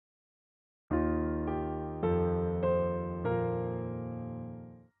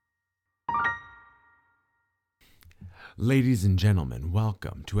Ladies and gentlemen,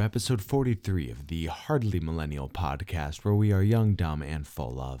 welcome to episode 43 of the Hardly Millennial podcast, where we are young, dumb, and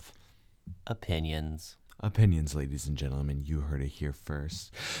full of opinions. Opinions, ladies and gentlemen. You heard it here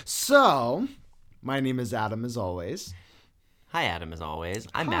first. So, my name is Adam, as always. Hi, Adam, as always.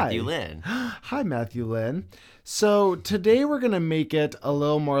 I'm Hi. Matthew Lynn. Hi, Matthew Lynn. So, today we're going to make it a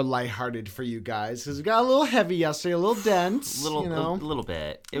little more lighthearted for you guys, because we got a little heavy yesterday, a little dense, A little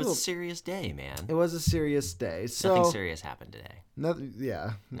bit. It was a serious day, man. It was a serious day. So, Nothing serious happened today.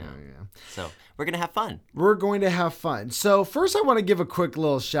 Yeah. So we're going to have fun. We're going to have fun. So first I want to give a quick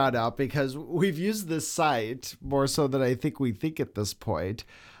little shout out because we've used this site more so than I think we think at this point.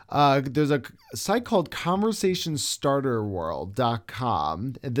 There's a site called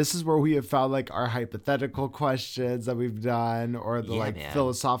conversationstarterworld.com. And this is where we have found like our hypothetical questions that we've done or the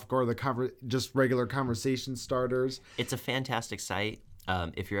philosophical or the just regular conversation starters. It's a fantastic site.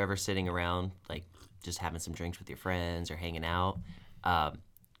 If you're ever sitting around like just having some drinks with your friends or hanging out,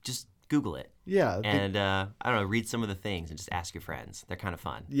 just Google it. Yeah. And, I don't know, read some of the things and just ask your friends. They're kind of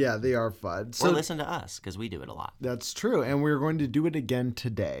fun. Yeah, they are fun. Or listen to us because we do it a lot. That's true. And we're going to do it again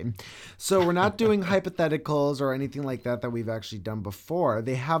today. So we're not doing hypotheticals or anything like that we've actually done before.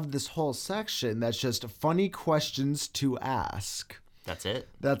 They have this whole section that's just funny questions to ask. That's it?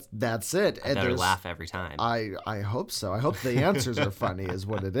 That's it. I better laugh every time. I hope so. I hope the answers are funny is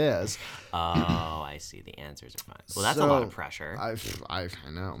what it is. Oh, I see. The answers are funny. Well, that's a lot of pressure. I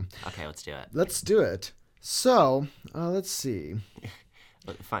know. Okay, let's do it. Let's do it. So, let's see.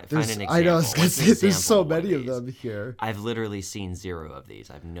 Find an example. I know. I was going to say, there's so many of them here. I've literally seen 0 of these.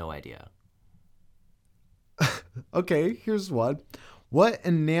 I have no idea. Okay, here's one. What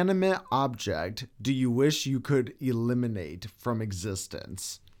inanimate object do you wish you could eliminate from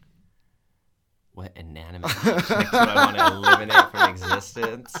existence? What inanimate object do I want to eliminate from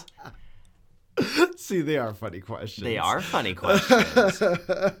existence? See, they are funny questions. They are funny questions.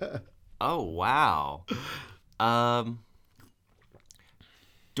 Oh, wow.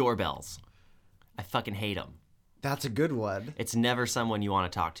 Doorbells. I fucking hate them. That's a good one. It's never someone you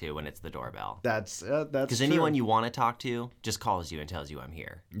want to talk to when it's the doorbell. That's because anyone you want to talk to just calls you and tells you I'm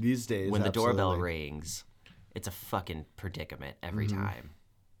here. These days, when the doorbell rings, it's a fucking predicament every time.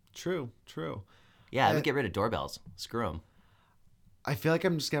 True. Yeah, I would get rid of doorbells. Screw them. I feel like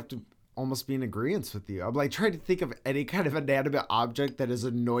I'm just gonna have to almost be in agreement with you. I'm like trying to think of any kind of inanimate object that has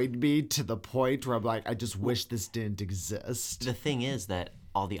annoyed me to the point where I'm like, I just wish this didn't exist. The thing is that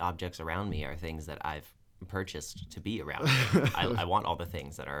all the objects around me are things that I've purchased to be around me. I want all the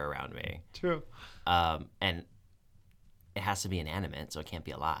things that are around me. True. And it has to be inanimate, so it can't be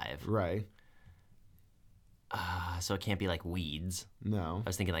alive. Right. So it can't be like weeds. No. I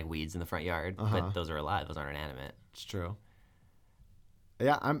was thinking like weeds in the front yard, but those are alive. Those aren't inanimate. It's true.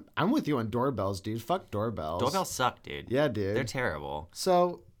 Yeah, I'm with you on doorbells, dude. Fuck doorbells. Doorbells suck, dude. Yeah, dude. They're terrible.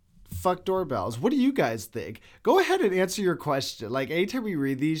 So, fuck doorbells. What do you guys think? Go ahead and answer your question. Like, anytime we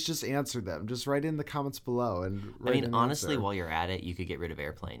read these, just answer them. Just write in the comments below and write an honestly, answer. while you're at it, you could get rid of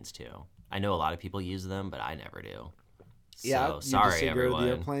airplanes too. I know a lot of people use them, but I never do. So, sorry, everyone. The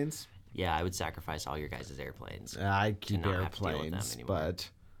airplanes? Yeah, I would sacrifice all your guys' airplanes. I keep airplanes, but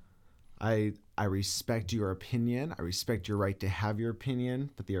I respect your opinion. I respect your right to have your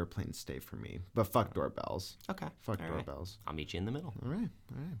opinion, but the airplanes stay for me. But fuck doorbells. Okay. Fuck all doorbells. Right. I'll meet you in the middle. All right.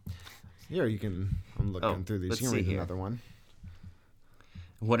 Here, you can. I'm looking through these. You can read another one.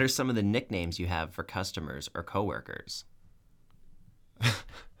 What are some of the nicknames you have for customers or coworkers?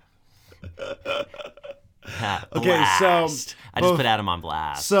 Okay, so I just put Adam on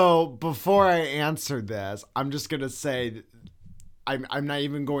blast. So before I answer this, I'm just gonna say I'm not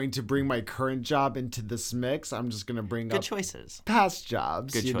even going to bring my current job into this mix. I'm just gonna bring good choices, past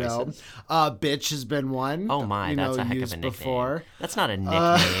jobs. Good choices. Bitch has been one. Oh my, that's a heck of a nickname. Before. That's not a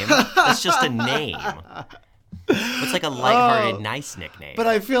nickname. That's just a name. It's like a lighthearted, nice nickname. But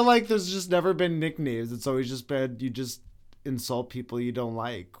I feel like there's just never been nicknames. It's always just been you just insult people you don't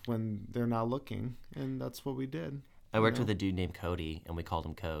like when they're not looking, and that's what we did. I worked with a dude named Cody, and we called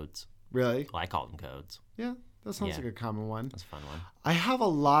him Codes. Really? Well, I called him Codes. Yeah, that sounds like a common one. That's a fun one. I have a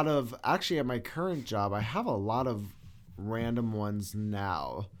lot of, actually at my current job, I have a lot of random ones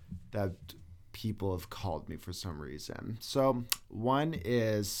now that people have called me for some reason. So one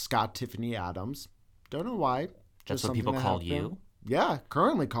is Scott Tiffany Adams. Don't know why. That's what people called you? Yeah,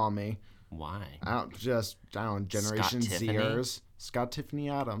 currently call me. Why? I don't Generation Zers. Scott Tiffany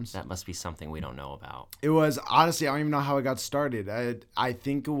Adams. That must be something we don't know about. It was, honestly, I don't even know how it got started. I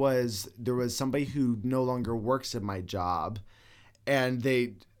think there was somebody who no longer works at my job, and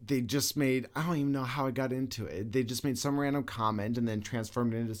they just made, I don't even know how I got into it. They just made some random comment and then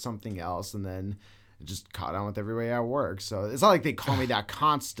transformed it into something else, and then it just caught on with everybody at work. So it's not like they call me that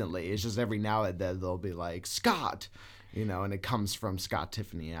constantly. It's just every now and then they'll be like, Scott, and it comes from Scott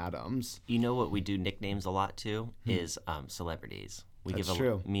Tiffany Adams. You know what we do nicknames a lot to is celebrities. We That's give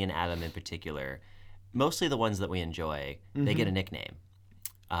true. me and Adam in particular, mostly the ones that we enjoy, they get a nickname.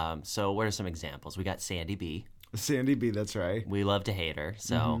 So what are some examples? We got Sandy B. Sandy B, that's right. We love to hate her,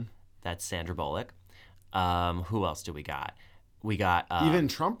 so that's Sandra Bullock. Who else do we got? We got Even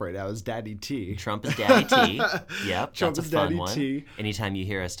Trump right now is Daddy T. Trump is Daddy T. Yep, Trump that's a is fun Daddy one. T. Anytime you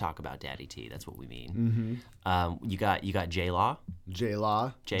hear us talk about Daddy T, that's what we mean. You got J-Law.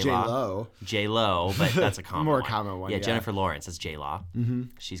 J-Law. J-Law. J-Lo. J-Lo, but that's a common More one. common one, yeah. Jennifer Lawrence is J-Law.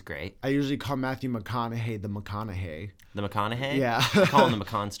 She's great. I usually call Matthew McConaughey the McConaughey. The McConaughey? Yeah. I call him the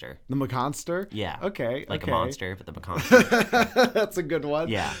McConster. The McConster? Yeah. Okay. Like okay. a monster, but the McConster. That's a good one.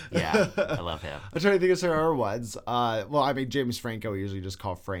 Yeah. I love him. I'm trying to think of some other ones. James Franco we usually just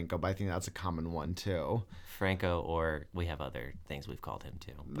call Franco, but I think that's a common one too. Franco, or we have other things we've called him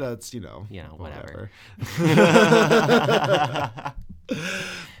too. That's, Whatever.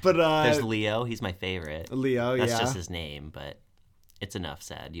 But There's Leo. He's my favorite. Leo, That's yeah. just his name, but it's enough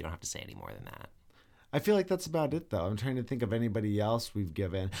said. You don't have to say any more than that. I feel like that's about it, though. I'm trying to think of anybody else we've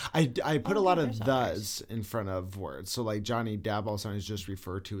given. I put a lot of thes in front of words. So, like, Johnny Depp also is just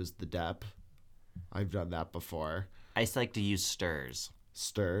referred to as the Depp. I've done that before. I just like to use stirs.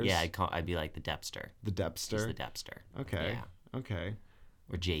 Stirs? Yeah, I'd be like the Deppster. The Deppster? He's the Deppster. Okay. Yeah. Okay.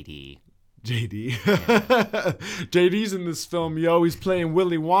 Or JD. JD. JD's in this film, yo. He's playing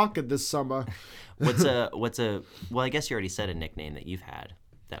Willy Wonka this summer. Well, I guess you already said a nickname that you've had.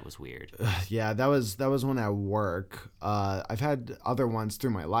 That was weird. Yeah, that was one at work. I've had other ones through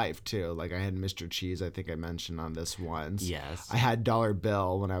my life too. Like I had Mr. Cheese, I think I mentioned on this once. Yes. I had Dollar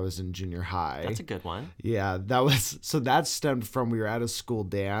Bill when I was in junior high. That's a good one. Yeah, that stemmed from we were at a school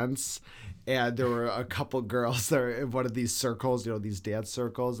dance, and there were a couple girls that were in one of these circles, these dance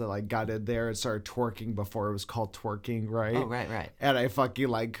circles that like got in there and started twerking before it was called twerking, right? Oh, right. And I fucking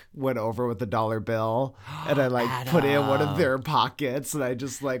like went over with the $1 bill and I like put it in one of their pockets and I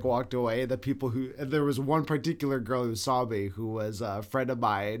just like walked away. And there was one particular girl who saw me who was a friend of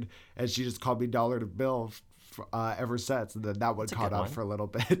mine and she just called me $1 bill ever since. And then that one caught on for a little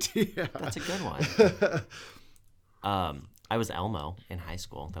bit. Yeah. That's a good one. I was Elmo in high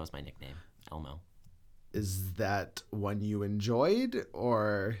school. That was my nickname, Elmo. Is that one you enjoyed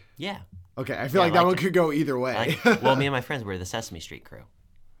or? Yeah. Okay, I feel like that one could go either way. Well, me and my friends were the Sesame Street crew.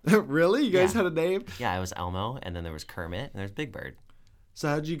 Really? You guys Yeah. had a name? Yeah, I was Elmo, and then there was Kermit, and there's Big Bird. So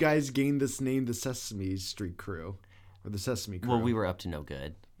how'd you guys gain this name, the Sesame Street Crew? Or the Sesame Crew? Well, we were up to no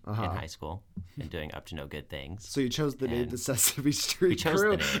good in high school and doing up to no good things. So you chose the name, And the Sesame Street We chose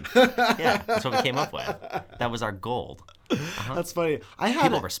Crew? the name. Yeah, that's what we came up with. That was our gold. That's funny.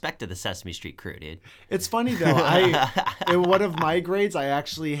 People respected the Sesame Street crew, dude. It's funny though. In one of my grades, I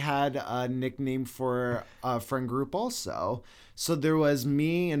actually had a nickname for a friend group also. So there was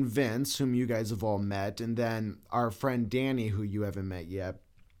me and Vince, whom you guys have all met, and then our friend Danny, who you haven't met yet.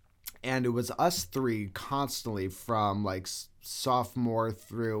 And it was us three constantly from like sophomore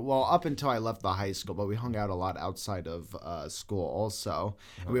through, up until I left the high school, but we hung out a lot outside of school also.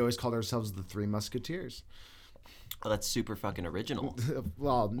 And we always called ourselves the Three Musketeers. Oh, that's super fucking original.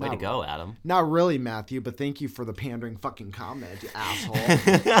 Well, Way to go, Adam. Not really, Matthew, but thank you for the pandering fucking comment, you asshole.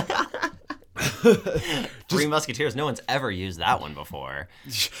 Three Musketeers. No one's ever used that one before.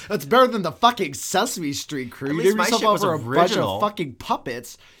 That's better than the fucking Sesame Street crew. At You least named my yourself shit was after a bunch original. of fucking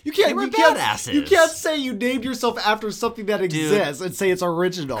puppets. You can't. They were You can't. badasses. You can't say you named yourself after something that exists and say it's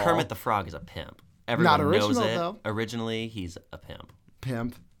original. Kermit the Frog is a pimp. Everyone Not original, knows it. though. Originally, he's a pimp.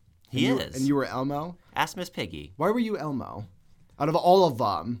 Pimp. He And is. And you were Elmo. Ask Miss Piggy. Why were you Elmo? Out of all of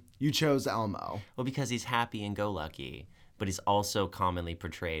them, you chose Elmo. Well, because he's happy and go lucky, but he's also commonly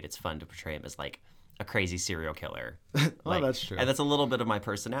portrayed. It's fun to portray him as like a crazy serial killer. That's true. And that's a little bit of my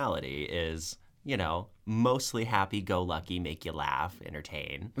personality. Is mostly happy go lucky, make you laugh,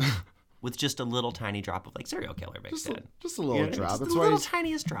 entertain, with just a little tiny drop of like serial killer mixed in. Just a little drop. Just That's the why little he's,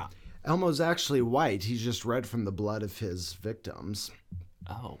 tiniest drop. Elmo's actually white. He's just red from the blood of his victims.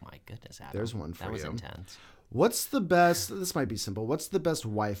 Oh my goodness, Adam. There's one for That was you. intense. What's the best, this might be simple, what's the best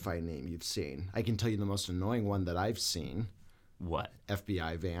Wi-Fi name you've seen? I can tell you the most annoying one that I've seen. What?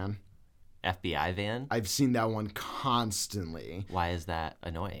 FBI van. FBI van? I've seen that one constantly. Why is that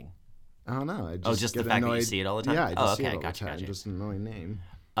annoying? I don't know. I just just get the fact that you annoyed. see it all the time? Yeah, I just Oh, see it okay, all gotcha, the time. gotcha. Just an annoying name.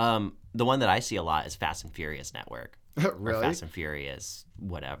 The one that I see a lot is Fast and Furious Network. Really? Or Fast and Furious,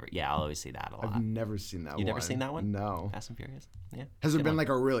 whatever. Yeah, I'll always see that a lot. I've never seen that one. You never seen that one? No. Fast and Furious? Yeah. Has there good been one. like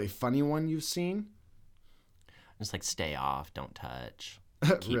a really funny one you've seen? Just like stay off, don't touch.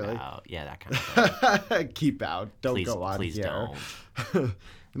 Keep Really? out. Yeah, that kind of thing. Keep out. Don't Please, go on please here. don't.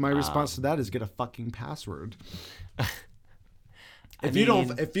 My response to that is get a fucking password. If mean-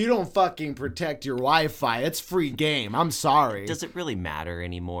 you don't fucking protect your Wi-Fi, it's free game. I'm sorry. Does it really matter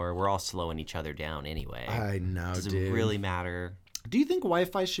anymore? We're all slowing each other down anyway. I know, Does dude. it really matter? Do you think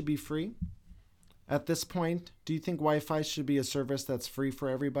Wi-Fi should be free? At this point, do you think Wi-Fi should be a service that's free for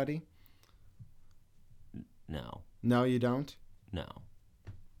everybody? No. No, you don't? No.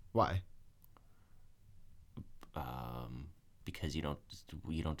 Why? Because you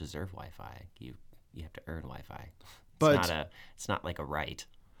don't deserve Wi-Fi. You have to earn Wi-Fi. But It's not like a right.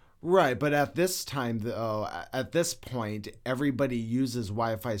 right, but at this time, though, at this point, everybody uses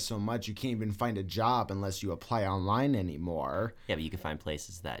Wi-Fi so much you can't even find a job unless you apply online anymore. Yeah, but you can find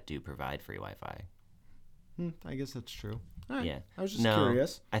places that do provide free Wi-Fi. I guess that's true. All right. Yeah. I was just No,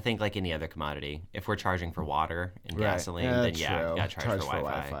 curious. I think like any other commodity, if we're charging for water and Right. gasoline, Yeah, then that's yeah, true. you gotta charge for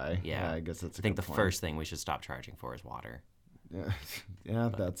Wi-Fi. Wi-Fi. Yeah. I guess that's a I think good the point. first thing we should stop charging for is water. Yeah, yeah,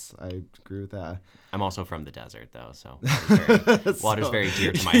 I agree with that. I'm also from the desert though, so water's very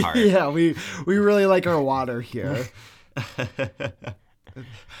dear to my heart. Yeah, we really like our water here.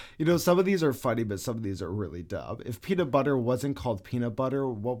 You know, some of these are funny, but some of these are really dumb. If peanut butter wasn't called peanut butter,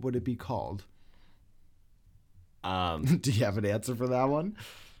 what would it be called? Do you have an answer for that one?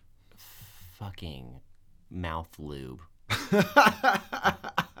 Fucking mouth lube.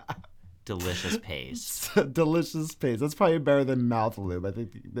 Delicious paste. Delicious paste. That's probably better than mouth lube. I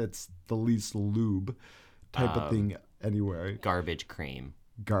think that's the least lube type of thing anywhere. Garbage cream.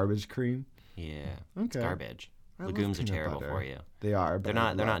 Garbage cream. Yeah. It's Okay. garbage. I love Legumes are peanut terrible butter. for you. They are. But They're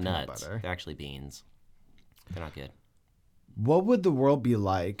not peanut nuts. butter. They're actually beans. They're not good. What would the world be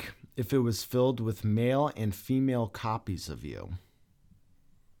like if it was filled with male and female copies of you?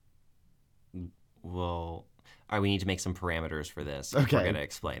 Well, all right, we need to make some parameters for this. Okay. We're going to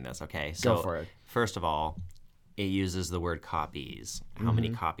explain this, okay? So, Go for it. First of all, it uses the word copies. How many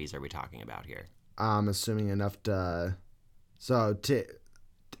copies are we talking about here? I'm assuming enough to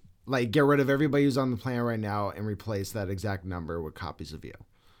like get rid of everybody who's on the planet right now and replace that exact number with copies of you.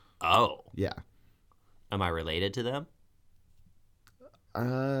 Oh. Yeah. Am I related to them?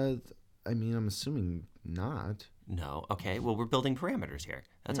 I mean, I'm assuming not. No. Okay. Well, we're building parameters here.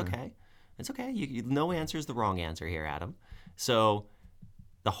 That's okay. It's okay. No answer is the wrong answer here, Adam. So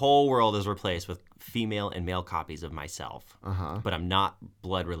the whole world is replaced with female and male copies of myself. But I'm not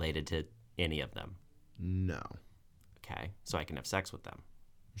blood related to any of them. No. Okay. So I can have sex with them.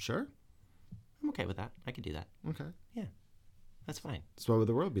 Sure. I'm okay with that. I can do that. Okay. Yeah. That's fine. So what would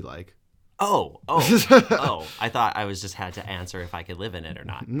the world be like? Oh. I thought I was just had to answer if I could live in it or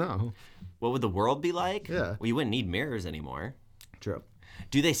not. No. What would the world be like? Yeah. Well, you wouldn't need mirrors anymore. True.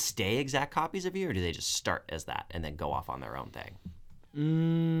 Do they stay exact copies of you, or do they just start as that and then go off on their own thing?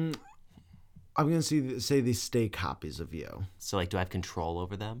 I'm gonna say they stay copies of you. So, like, do I have control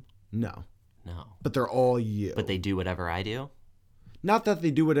over them? No. No. But they're all you. But they do whatever I do? Not that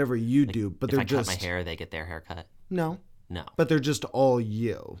they do whatever you do, but If they're I just cut my hair, they get their hair cut? No. No. But they're just all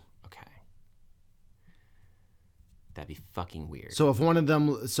you. Okay. That'd be fucking weird. So if one of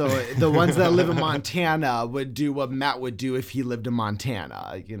them, so the ones that live in Montana would do what Matt would do if he lived in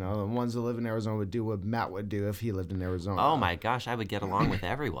Montana. You know, the ones that live in Arizona would do what Matt would do if he lived in Arizona. Oh my gosh, I would get along with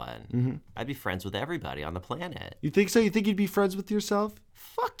everyone. I'd be friends with everybody on the planet. You think so? You think you'd be friends with yourself?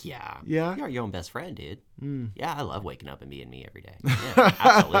 Fuck yeah. Yeah? You're your own best friend, dude. Yeah, I love waking up and being me every day. Yeah,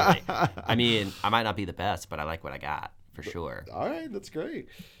 absolutely. I mean, I might not be the best, but I like what I got, for sure. All right, that's great.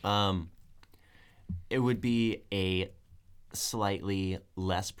 It would be a slightly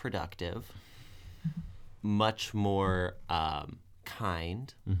less productive, much more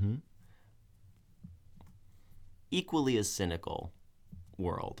kind, equally as cynical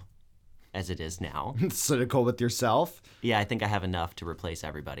world as it is now. Cynical with yourself, Yeah, I think I have enough to replace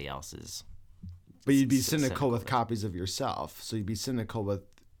everybody else's. but you'd be Cynical cynical with with- copies of yourself. So you'd be cynical with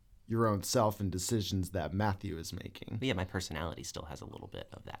your own self and decisions that Matthew is making. But yeah, my personality still has a little bit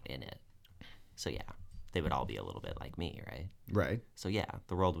of that in it. So yeah, they would all be a little bit like me, right? Right. So yeah,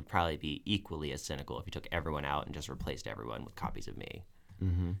 the world would probably be equally as cynical if you took everyone out and just replaced everyone with copies of me.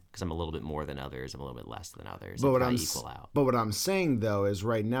 Because I'm a little bit more than others, I'm a little bit less than others. But It'd what probably I'm equal out. but what I'm saying though is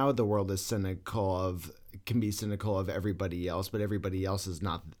right now the world is can be cynical of everybody else, but everybody else is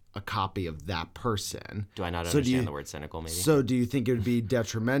not a copy of that person. Do I not So do understand you- the word cynical? Maybe. So do you think it would be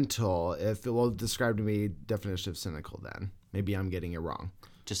detrimental if it will describe to me definition of cynical then? Maybe I'm getting it wrong.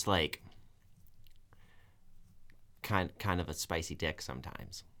 Just like kind of a spicy dick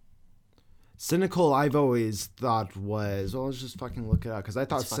sometimes. Cynical, I've always thought was, well, let's just fucking look it up. Because I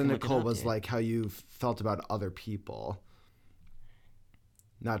thought Let's fucking look it cynical up, was dude. like how you felt about other people.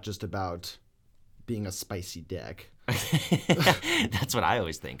 not just about being a spicy dick. That's what I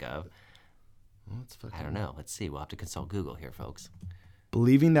always think of. Well, I don't know. Let's see. We'll have to consult Google here, folks.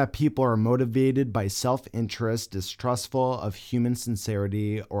 Believing that people are motivated by self-interest, distrustful of human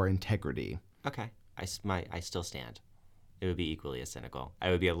sincerity or integrity. Okay. I still stand. It would be equally as cynical.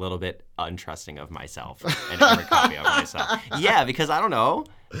 I would be a little bit untrusting of myself and every copy of myself. Yeah, because I don't know.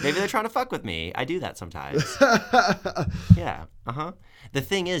 Maybe they're trying to fuck with me. I do that sometimes. Yeah. The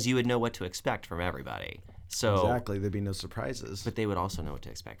thing is, you would know what to expect from everybody. So Exactly. There'd be no surprises. But they would also know what to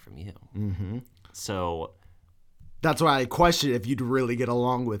expect from you. Mm-hmm. So That's why I question if you'd really get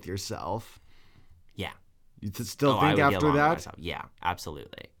along with yourself. yeah. You still I think would get after along with that? myself. Yeah,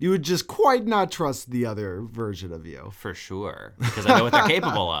 absolutely. You would just quite not trust the other version of you. For sure. Because I know what they're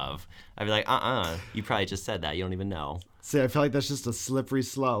capable of. I'd be like, you probably just said that. You don't even know. See, I feel like that's just a slippery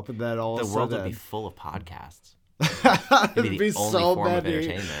slope. And then all The of a world sudden... would be full of podcasts. It'd be be the only so form of many.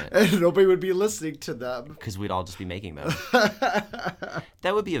 entertainment. And nobody would be listening to them. Because we'd all just be making them.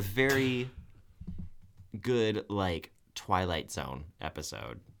 That would be a very good, like, Twilight Zone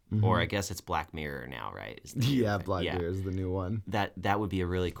episode. Mm-hmm. Or I guess it's Black Mirror now, right? Yeah, Black Mirror is the new one. That would be a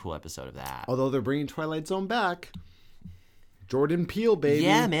really cool episode of that. Although they're bringing Twilight Zone back. Jordan Peele, baby.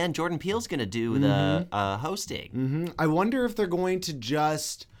 Yeah, man. Jordan Peele's going to do the hosting. Mm-hmm. I wonder if they're going to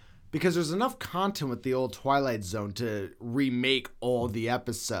just... Because there's enough content with the old Twilight Zone to remake all the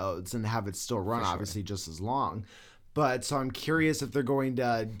episodes and have it still run, obviously, just as long. But so I'm curious if they're going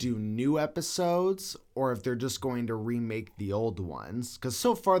to do new episodes or if they're just going to remake the old ones. Because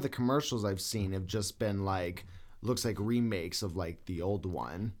so far the commercials I've seen have just been like, looks like remakes of like the old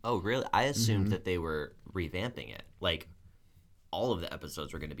one. Oh, really? I assumed that they were revamping it. Like, all of the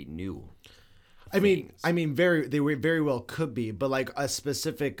episodes were going to be new. I mean, they very well could be, but like a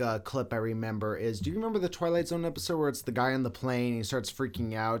specific clip I remember is, do you remember the Twilight Zone episode where it's the guy on the plane, he starts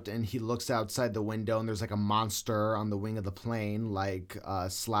freaking out and he looks outside the window and there's like a monster on the wing of the plane, like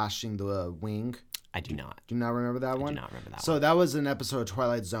slashing the wing? I do not. Do you not remember that one? I do not remember that So that was an episode of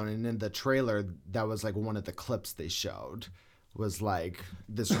Twilight Zone, and in the trailer, that was like one of the clips they showed. Was like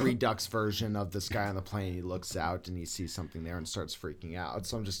this redux version of this guy on the plane. He looks out and he sees something there and starts freaking out.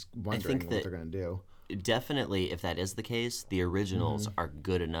 So I'm just wondering what they're going to do. Definitely, if that is the case, the originals are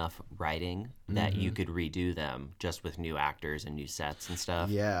good enough writing that you could redo them just with new actors and new sets and stuff.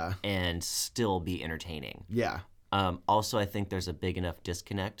 Yeah. And still be entertaining. Yeah. Also, I think there's a big enough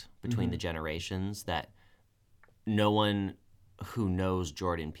disconnect between the generations that no one who knows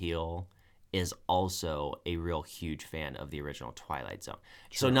Jordan Peele is also a real huge fan of the original Twilight Zone.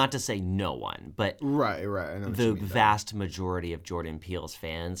 True. So not to say no one, but right. I know the vast majority of Jordan Peele's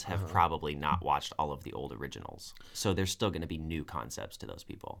fans have probably not watched all of the old originals. So there's still going to be new concepts to those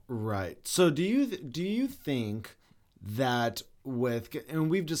people. Right. So do you think that and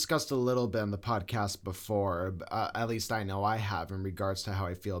we've discussed a little bit on the podcast before, at least I know I have, in regards to how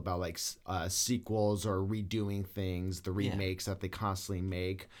I feel about like sequels or redoing things, the remakes that they constantly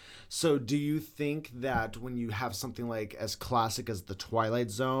make. So do you think that when you have something like as classic as the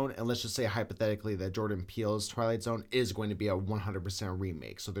Twilight Zone, and let's just say hypothetically that Jordan Peele's Twilight Zone is going to be a 100%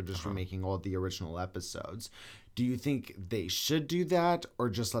 remake, so they're just remaking all the original episodes, do you think they should do that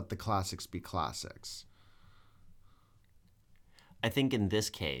or just let the classics be classics? I think in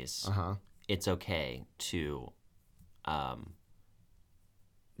this case, it's okay to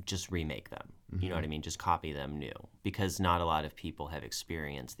just remake them. You know what I mean? Just copy them new, because not a lot of people have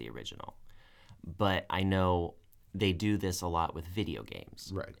experienced the original. But I know they do this a lot with video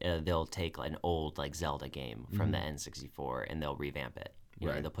games. Right. They'll take an old like Zelda game from the N64 and they'll revamp it. You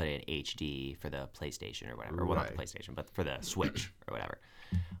know, they'll put it in HD for the PlayStation or whatever. Well, not the PlayStation, but for the Switch or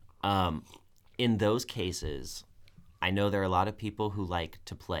whatever. In those cases, I know there are a lot of people who like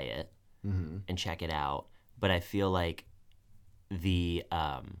to play it and check it out, but I feel like the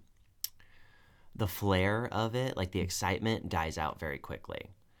flair of it, like the excitement, dies out very quickly.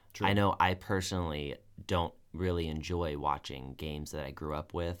 True. I know I personally don't really enjoy watching games that I grew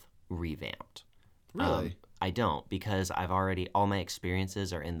up with revamped. Really? I don't, because all my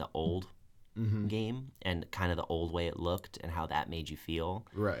experiences are in the old game and kind of the old way it looked and how that made you feel.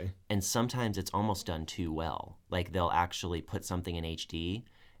 Right. And sometimes it's almost done too well. Like they'll actually put something in HD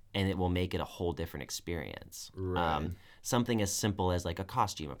and it will make it a whole different experience. Right. Something as simple as like a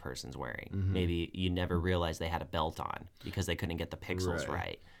costume a person's wearing. Maybe you never realized they had a belt on because they couldn't get the pixels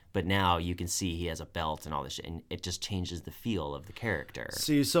right. But now you can see he has a belt and all this shit, and it just changes the feel of the character.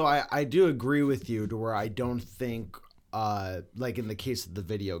 See, so I do agree with you to where I don't think like in the case of the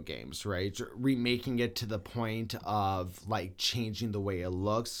video games, right? Remaking it to the point of like changing the way it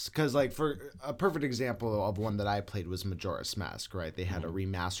looks. Because like for a perfect example of one that I played was Majora's Mask, right? They had a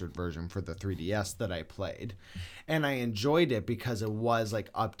remastered version for the 3DS that I played, and I enjoyed it because it was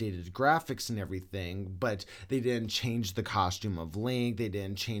like updated graphics and everything, but they didn't change the costume of Link. They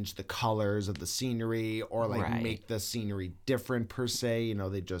didn't change the colors of the scenery or like Right. make the scenery different per se. You know,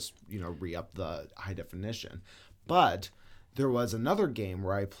 they just, you know, re-up the high definition. But there was another game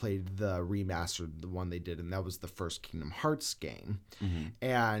where I played the remastered, the one they did, and that was the first Kingdom Hearts game.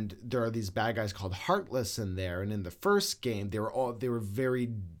 And there are these bad guys called Heartless in there, and in the first game they were very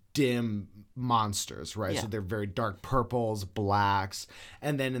dim monsters, right? Yeah. So they're very dark purples, blacks,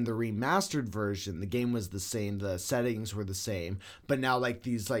 and then in the remastered version, the game was the same, the settings were the same, but now like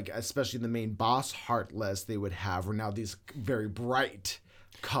these, like especially the main boss Heartless, they would have were now these very bright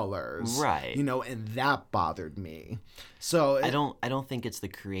colors, Right. You know, and that bothered me. So I don't think it's the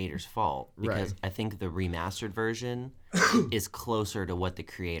creator's fault, because Right. I think the remastered version is closer to what the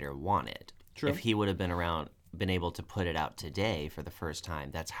creator wanted. True. If he would have been able to put it out today for the first time,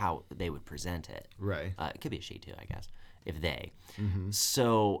 that's how they would present it. Right. It could be a she too, I guess, if they.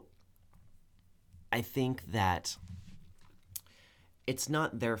 So I think that it's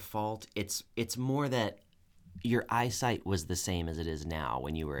not their fault. It's more that your eyesight was the same as it is now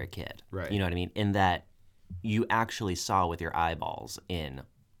when you were a kid. Right. You know what I mean? In that you actually saw with your eyeballs in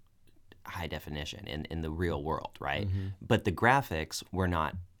high definition in the real world, right? But the graphics were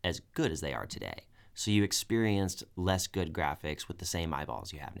not as good as they are today. So you experienced less good graphics with the same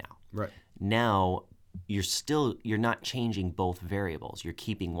eyeballs you have now. Right. Now you're not changing both variables. You're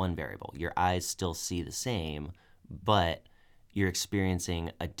keeping one variable. Your eyes still see the same, but you're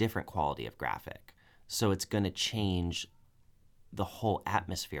experiencing a different quality of graphic. So it's going to change the whole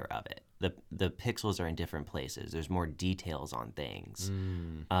atmosphere of it. The pixels are in different places. There's more details on things.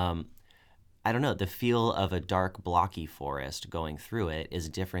 I don't know. The feel of a dark, blocky forest going through it is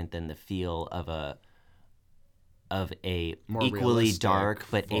different than the feel of a More equally realistic dark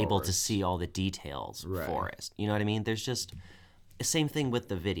but able to forest. see all the details Right. forest. You know what I mean? There's just the same thing with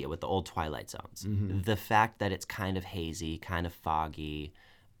the video, with the old Twilight Zones. Mm-hmm. The fact that it's kind of hazy, kind of foggy,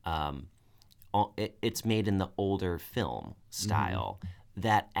 it's made in the older film style.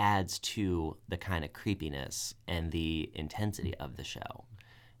 That adds to the kind of creepiness and the intensity of the show.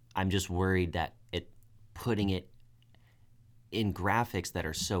 I'm just worried that putting it in graphics that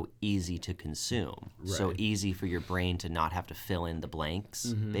are so easy to consume, so Right. easy for your brain to not have to fill in the blanks,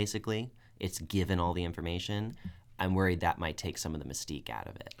 basically. It's given all the information. I'm worried that might take some of the mystique out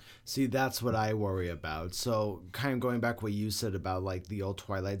of it. See, that's what I worry about. So, kind of going back what you said about like the old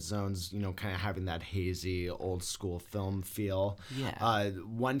Twilight Zones, you know, kind of having that hazy old school film feel. Yeah.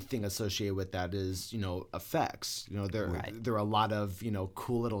 One thing associated with that is, you know, effects. You know, Right. there are a lot of, you know,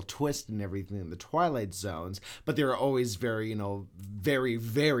 cool little twists and everything in the Twilight Zones, but they are always very, you know, very,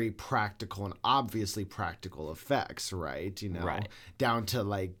 very practical and obviously practical effects, right? You know, Right. down to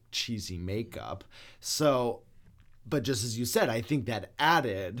like cheesy makeup. So, but just as you said, I think that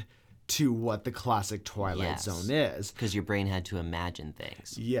added to what the classic Twilight Yes. Zone is. Because your brain had to imagine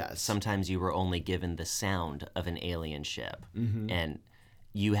things. Yes. Sometimes you were only given the sound of an alien ship, and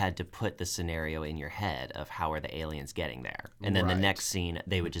you had to put the scenario in your head of how are the aliens getting there. And then the Right. next scene,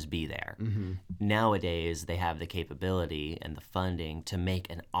 they would just be there. Nowadays, they have the capability and the funding to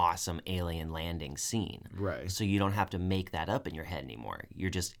make an awesome alien landing scene. Right. So you don't have to make that up in your head anymore. You're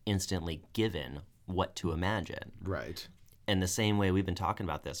just instantly given what to imagine. Right. And the same way we've been talking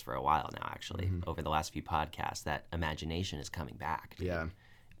about this for a while now, actually, over the last few podcasts, that imagination is coming back. Dude. Yeah.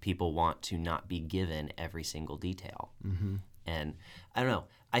 People want to not be given every single detail. And I don't know.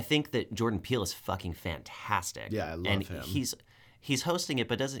 I think that Jordan Peele is fucking fantastic. Yeah, I love and him. He's hosting it,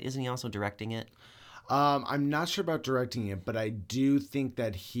 but isn't he also directing it? I'm not sure about directing it, but I do think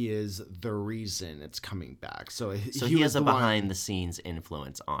that he is the reason it's coming back. So So he was has a the one- behind the scenes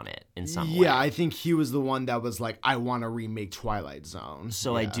influence on it in some way. Yeah, I think he was the one that was like, I want to remake Twilight Zone.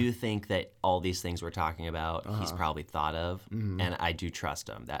 So I Yeah. do think that all these things we're talking about, he's probably thought of, Mm-hmm. and I do trust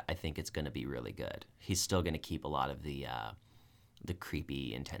him. That I think it's going to be really good. He's still going to keep a lot of the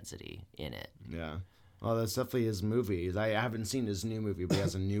creepy intensity in it. Yeah. Well, that's definitely his movies. I haven't seen his new movie, but he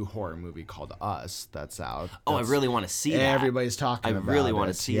has a new horror movie called Us that's out. Oh, I That's- really want to see that. Everybody's talking I about really it.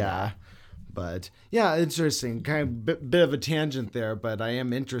 wanna see that. But yeah, interesting. Kind of bit of a tangent there, but I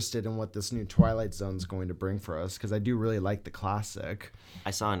am interested in what this new Twilight Zone is going to bring for us because I do really like the classic.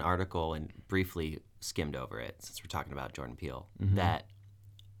 I saw an article and briefly skimmed over it since we're talking about Jordan Peele. Mm-hmm. That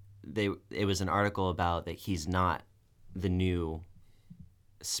it was an article about that he's not the new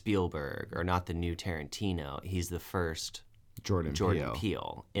Spielberg or not the new Tarantino. He's the first Jordan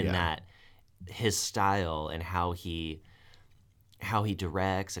Peele in Yeah. that his style and how he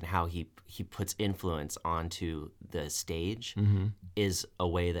directs and how he puts influence onto the stage is a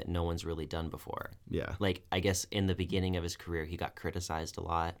way that no one's really done before. Yeah. Like, I guess in the beginning of his career, he got criticized a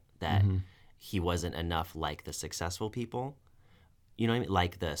lot that he wasn't enough like the successful people. You know what I mean?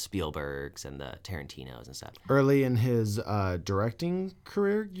 Like the Spielbergs and the Tarantinos and stuff. Early in his directing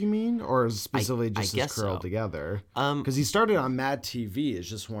career, you mean? Or specifically just I his guess career so. altogether? Because he started on Mad TV as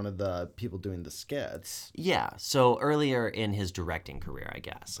just one of the people doing the skits. Yeah. So earlier in his directing career, I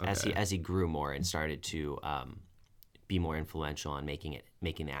guess, Okay. as he grew more and started to be more influential on making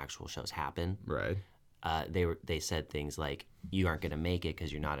the actual shows happen, Right. they said things like, "You aren't going to make it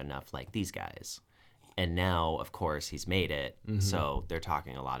because you're not enough like these guys." And now, of course, he's made it. So they're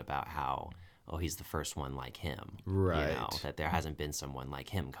talking a lot about how, he's the first one like him. Right. You know, that there hasn't been someone like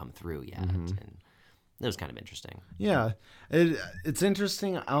him come through yet. And it was kind of interesting. Yeah, it's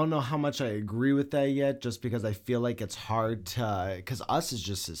interesting. I don't know how much I agree with that yet, just because I feel like it's hard to, because Us is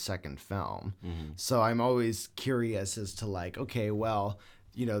just his second film. So I'm always curious as to like, okay, well,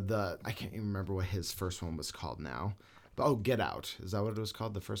 you know, I can't even remember what his first one was called now. But, Get Out. Is that what it was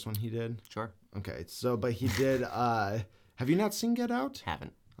called? The first one he did? Sure. Okay, so, but he did, have you not seen Get Out?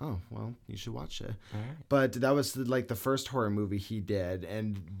 Haven't. Oh, well, you should watch it. All right. But that was like the first horror movie he did,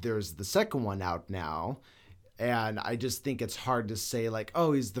 and there's the second one out now. And I just think it's hard to say like,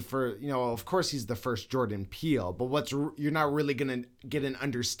 oh, he's the first, you know, of course he's the first Jordan Peele, but you're not really going to get an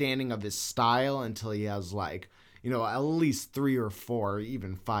understanding of his style until he has like, you know, at least 3 or 4,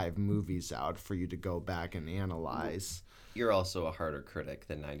 even 5 movies out for you to go back and analyze. You're also a harder critic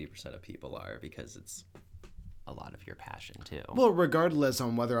than 90% of people are because it's a lot of your passion too. Well, regardless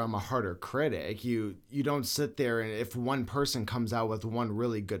on whether I'm a harder critic, you don't sit there and if one person comes out with one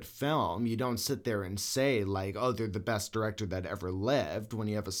really good film, you don't sit there and say like, oh, they're the best director that ever lived when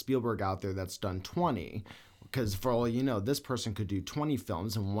you have a Spielberg out there that's done 20. Because for all you know, this person could do 20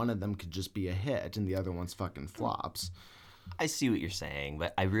 films and one of them could just be a hit and the other one's fucking flops. I see what you're saying,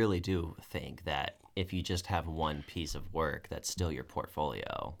 but I really do think that if you just have one piece of work that's still your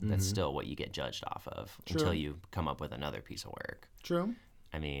portfolio, that's still what you get judged off of until you come up with another piece of work. True.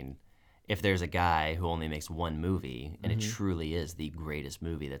 I mean, if there's a guy who only makes one movie and it truly is the greatest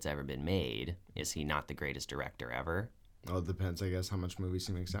movie that's ever been made, is he not the greatest director ever? Well, it depends, I guess, how much movies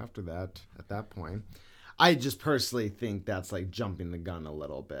he makes after that at that point. I just personally think that's like jumping the gun a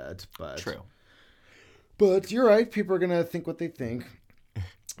little bit. But True. But you're right. People are going to think what they think.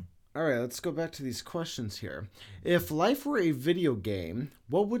 All right, let's go back to these questions here. If life were a video game,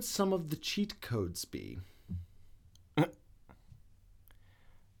 what would some of the cheat codes be?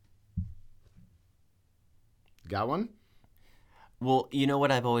 Got one? Well, you know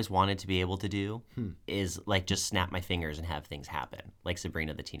what I've always wanted to be able to do is like just snap my fingers and have things happen, like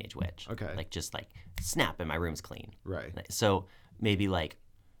Sabrina the Teenage Witch. Okay. Like just like snap and my room's clean. Right. So maybe like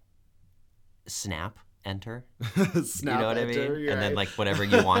snap, enter. Snap, You know what I enter, mean? you're And then right. like whatever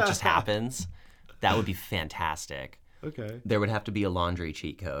you want just happens. That would be fantastic. Okay. There would have to be a laundry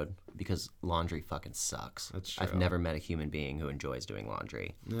cheat code because laundry fucking sucks. That's I've true. never met a human being who enjoys doing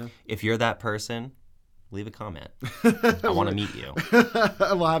laundry. Yeah. If you're that person, leave a comment. I want to meet you.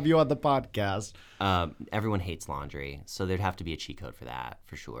 We'll have you on the podcast. Everyone hates laundry, so there'd have to be a cheat code for that,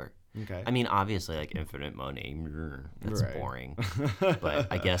 for sure. Okay. I mean, obviously, like infinite money, that's Right. boring.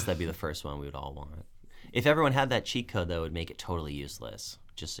 But I guess that'd be the first one we would all want. If everyone had that cheat code, though, it would make it totally useless,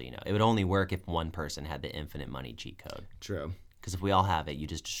 just so you know. It would only work if one person had the infinite money cheat code. True. Because if we all have it, you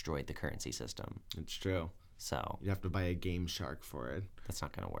just destroyed the currency system. It's true. So You have to buy a Game Shark for it. that's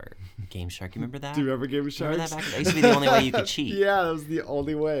not going to work. Game Shark, you remember that? Do you remember Game Shark? Remember that back? That used to be the only way you could cheat. Yeah, that was the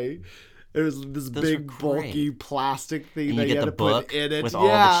only way. It was this Those big, were great. bulky plastic thing And that you you get had the to book put in it. with all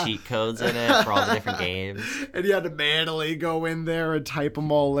the cheat codes in it for all the different games. And you had to manually go in there and type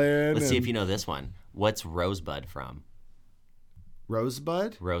them all in. Let's see if you know this one. What's Rosebud from?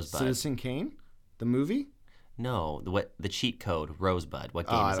 Rosebud? Rosebud. Citizen Kane? The movie? No, the cheat code Rosebud. What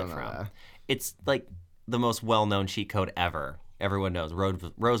game I is it don't know from? that. It's like the most well-known cheat code ever. Everyone knows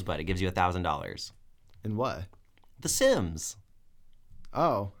Rosebud. It gives you $1,000. In what? The Sims.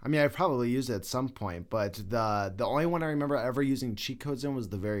 Oh, I mean, I probably used it at some point, but the only one I remember ever using cheat codes in was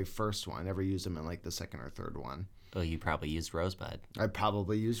the very first one. I never used them in like the second or third one. Oh, you probably used Rosebud. I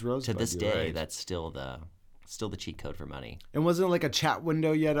probably used Rosebud. To this you're day, right. that's still the cheat code for money. And wasn't it like a chat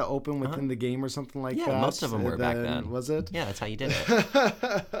window you had to open within the game or something like Yeah, that? most of them were And back then. Was it? Yeah, that's how you did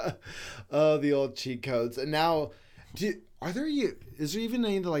it. Oh, the old cheat codes. And now, Is there even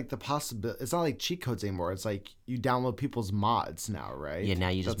any like the possibility? It's not like cheat codes anymore. It's like you download people's mods now, right? Yeah, now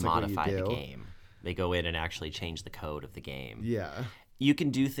you just That's like what you modify the do. game. They go in and actually change the code of the game. Yeah. You can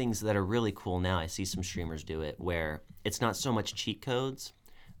do things that are really cool now. I see some streamers do it where it's not so much cheat codes,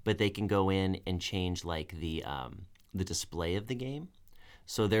 but they can go in and change like the display of the game.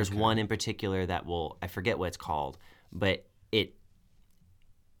 So there's one in particular that I forget what it's called, but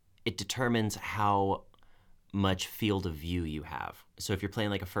it determines how much field of view you have. So if you're playing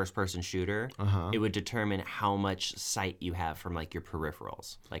like a first-person shooter, it would determine how much sight you have from like your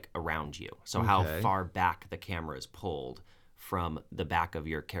peripherals, like around you. So how far back the camera is pulled from the back of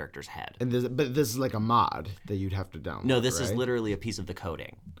your character's head. And this is like a mod that you'd have to download. No, this is right? literally a piece of the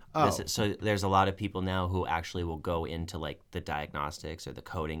coding. Oh. So there's a lot of people now who actually will go into like the diagnostics or the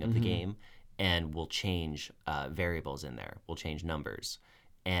coding of the game and will change variables in there. Will change numbers.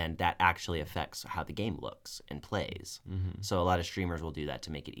 And that actually affects how the game looks and plays. So a lot of streamers will do that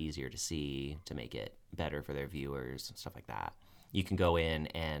to make it easier to see, to make it better for their viewers, and stuff like that. You can go in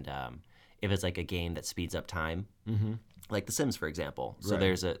and if it's like a game that speeds up time, like The Sims, for example. So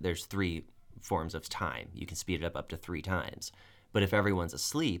there's 3 forms of time. You can speed it up to 3 times. But if everyone's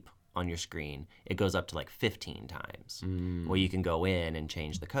asleep on your screen, it goes up to like 15 times. Well, you can go in and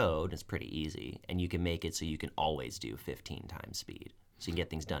change the code. It's pretty easy. And you can make it so you can always do 15 times speed. So you can get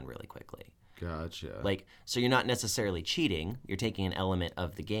things done really quickly. Gotcha. Like, so you're not necessarily cheating. You're taking an element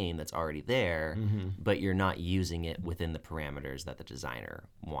of the game that's already there, but you're not using it within the parameters that the designer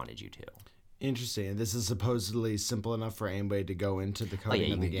wanted you to. Interesting. And this is supposedly simple enough for anybody to go into the Oh coding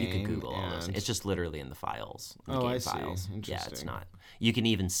yeah, of the game. you can Google all this. and- It's just literally in the files. The Oh, game I see. files. Yeah, it's Interesting. not. You can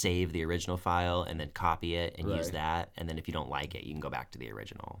even save the original file and then copy it and use Right. that. And then if you don't like it, you can go back to the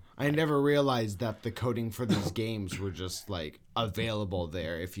original. I never realized that the coding for these games were just like available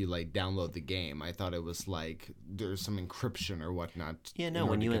there if you like download the game. I thought it was like there's some encryption or whatnot. Yeah, in no. order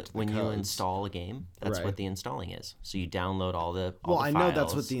When to you get to the when you codes. install a game, that's Right. what the installing is. So you download all the Well, the I know that's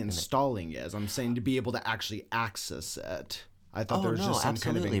what files, the and then- installing is. I'm saying to be able to actually access it. I thought Oh, there was no, just some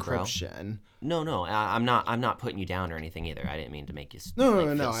kind of absolutely, bro. encryption. No. I'm not putting you down or anything either. I didn't mean to make you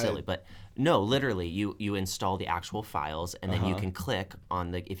No, feel silly, but no, literally, you install the actual files, and then you Uh-huh. can click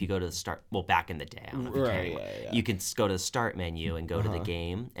on the if you go to the start. Well, back in the day, I don't know if you can Right, anymore. yeah. You can go to the start menu and go to the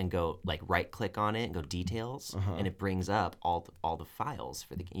game and go like right click on it and go details, and it brings up all the files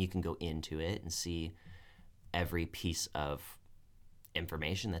for the game. You can go into it and see every piece of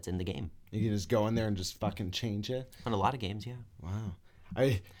information that's in the game. You can just go in there and just fucking change it. On a lot of games, yeah. Wow.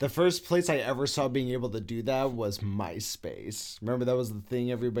 The first place I ever saw being able to do that was MySpace. Remember that was the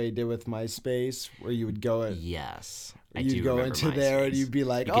thing everybody did with MySpace, where you would go and Yes. I you'd do go remember into there and MySpace. you'd be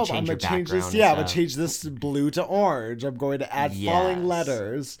like, You could "Oh, I'm change gonna your change this. background Yeah, and I'm gonna stuff. change this blue to orange. I'm going to add falling Yes.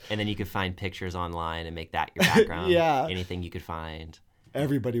 letters." And then you could find pictures online and make that your background. Yeah. Anything you could find.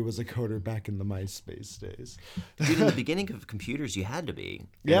 Everybody was a coder back in the MySpace days. Dude, in the beginning of computers, you had to be.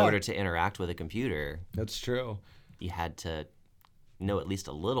 In Yeah. order to interact with a computer, That's true. you had to know at least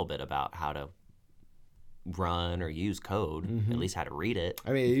a little bit about how to run or use code, at least how to read it.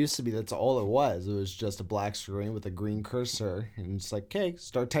 I mean, it used to be that's all it was. It was just a black screen with a green cursor, and it's like, "Okay,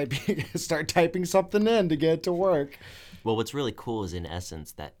 start typing, start typing something in to get it to work." Well, what's really cool is in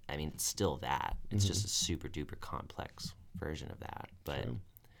essence that, I mean, it's still that. It's just a super duper complex version of that. But,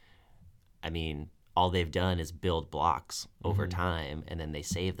 I mean, all they've done is build blocks over time, and then they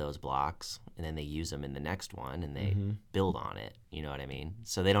save those blocks, and then they use them in the next one, and they build on it. You know what I mean?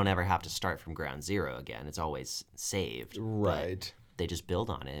 So they don't ever have to start from ground zero again. It's always saved. but Right. They just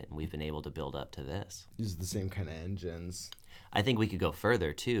build on it, and we've been able to build up to this. Use the same kind of engines. I think we could go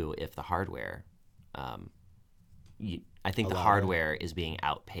further, too, if the hardware... I think the Allow it. hardware is being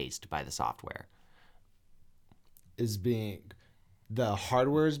outpaced by the software. The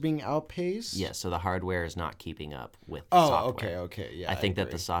hardware is being outpaced. Yeah, so the hardware is not keeping up with the Oh, software. okay, yeah. I think that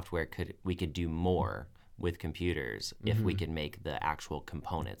agree. the software we could do more with computers if we could make the actual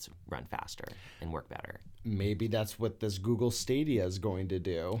components run faster and work better. Maybe that's what this Google Stadia is going to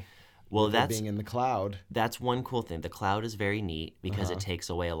do. Well, with it being in the cloud. that's one cool thing. The cloud is very neat because it takes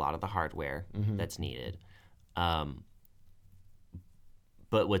away a lot of the hardware that's needed.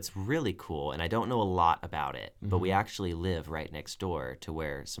 But what's really cool, and I don't know a lot about it, but we actually live right next door to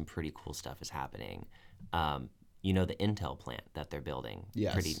where some pretty cool stuff is happening. You know the Intel plant that they're building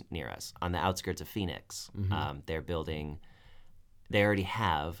Yes. pretty near us on the outskirts of Phoenix. They're building. They already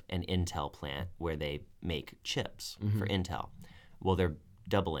have an Intel plant where they make chips for Intel. Well, they're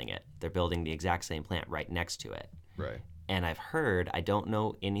doubling it. They're building the exact same plant right next to it. Right. And I've heard, I don't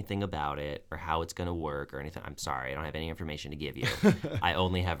know anything about it or how it's going to work or anything. I'm sorry, I don't have any information to give you. I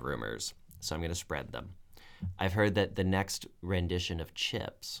only have rumors, so I'm going to spread them. I've heard that the next rendition of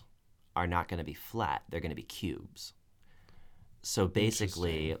chips are not going to be flat. They're going to be cubes. So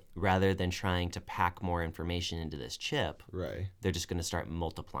basically, rather than trying to pack more information into this chip, Right. they're just going to start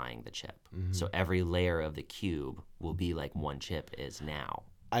multiplying the chip. So every layer of the cube will be like one chip is now.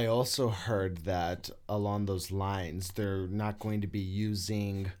 I also heard that along those lines, they're not going to be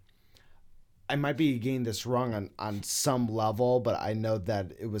using. I might be getting this wrong on some level, but I know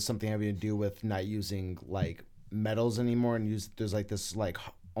that it was something having to do with not using like metals anymore and there's like this like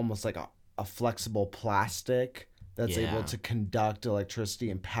almost like a flexible plastic that's able Yeah. to conduct electricity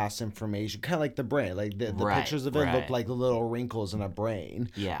and pass information, kind of like the brain. Like the Right, pictures of it right. looked like little wrinkles in a brain,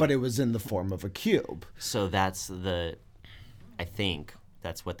 Yeah. but it was in the form of a cube. So I think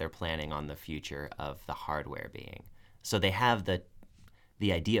that's what they're planning on the future of the hardware being. So they have the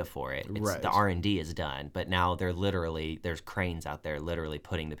idea for it. Right. The R&D is done, but now there's cranes out there literally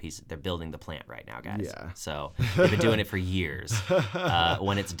putting the pieces. They're building the plant right now, guys. Yeah. So they've been doing it for years.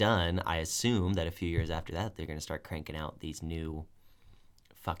 When it's done, I assume that a few years after that, they're going to start cranking out these new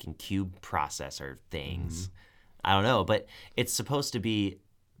fucking cube processor things. I don't know, but it's supposed to be,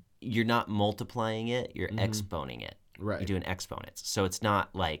 you're not multiplying it, you're exponing it. Right. You're doing exponents. So it's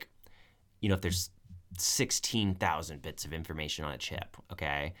not like, if there's 16,000 bits of information on a chip,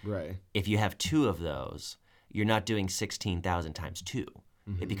 okay? Right. If you have two of those, you're not doing 16,000 times 2.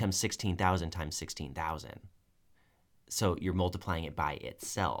 It becomes 16,000 times 16,000. So you're multiplying it by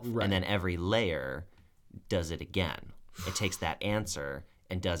itself. Right. And then every layer does it again. It takes that answer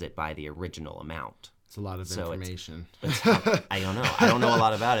and does it by the original amount. It's a lot of So information. I don't know. I don't know a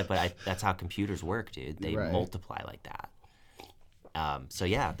lot about it, but that's how computers work, dude. They Right. multiply like that. So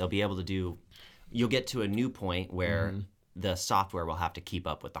yeah, they'll be able to do. You'll get to a new point where the software will have to keep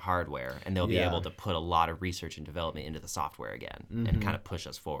up with the hardware, and they'll be Yeah. able to put a lot of research and development into the software again and kind of push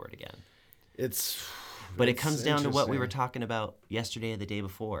us forward again. But it comes down to what we were talking about yesterday or the day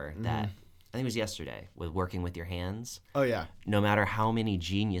before. That I think it was yesterday with working with your hands. Oh yeah. No matter how many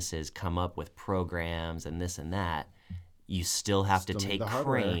geniuses come up with programs and this and that, you still have to Still need take the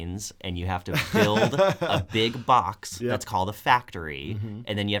hardware. cranes and you have to build a big box that's called a factory,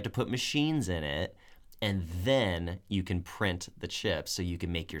 and then you have to put machines in it, and then you can print the chips so you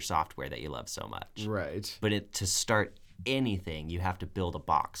can make your software that you love so much. Right. But to start anything, you have to build a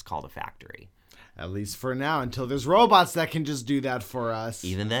box called a factory. At least for now, until there's robots that can just do that for us.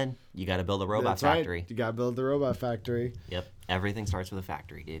 Even then, you got to build a robot That's factory. Right. You gotta build the robot factory. Yep, everything starts with a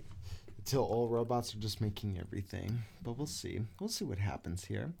factory, dude. Until all robots are just making everything. But we'll see. We'll see what happens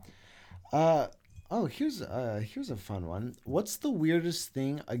here. Here's a fun one. What's the weirdest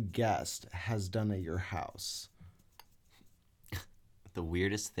thing a guest has done at your house? The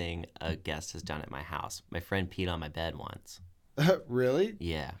weirdest thing a guest has done at my house. My friend peed on my bed once. Really?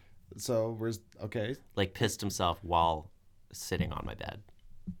 Yeah. So okay. Like pissed himself while sitting on my bed.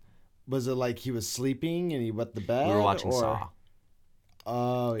 Was it like he was sleeping and he wet the bed? We were watching or... Saw.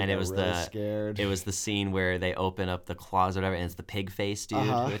 Oh, And it was really scared. It was the scene where they open up the closet or whatever, and it's the pig face dude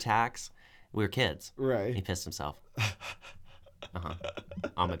who attacks. We were kids. Right. He pissed himself.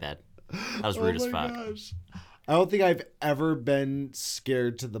 On my bed. That was rude as fuck. Gosh. I don't think I've ever been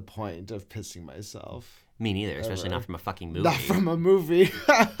scared to the point of pissing myself. Me neither, especially not from a fucking movie. Not from a movie.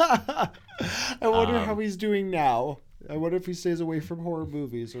 I wonder how he's doing now. I wonder if he stays away from horror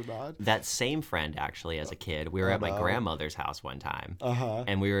movies or not. That same friend, actually, as a kid, we were at my grandmother's house one time.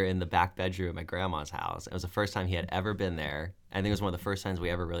 And we were in the back bedroom at my grandma's house. It was the first time he had ever been there. I think it was one of the first times we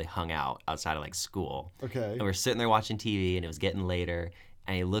ever really hung out outside of like school. Okay. And we were sitting there watching TV, and it was getting later.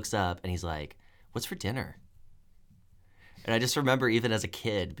 And he looks up and he's like, "What's for dinner?" And I just remember, even as a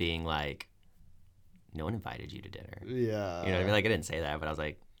kid, being like, "No one invited you to dinner." Yeah. You know what I mean? Like, I didn't say that, but I was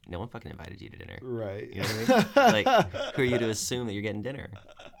like, no one fucking invited you to dinner. Right. You know what I mean? Like, who are you to assume that you're getting dinner?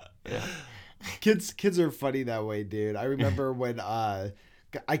 Yeah. Kids are funny that way, dude. I remember when I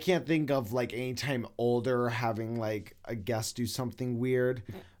can't think of like any time older having like a guest do something weird,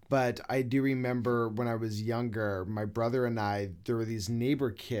 but I do remember when I was younger, my brother and I, there were these neighbor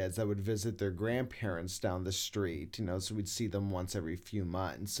kids that would visit their grandparents down the street, so we'd see them once every few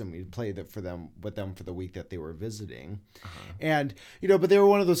months, and we'd play with them for the week that they were visiting. And, but they were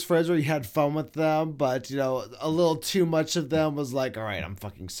one of those friends where you had fun with them, but, a little too much of them was like, all right, I'm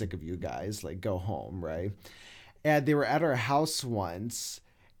fucking sick of you guys. Like, go home, right? And they were at our house once,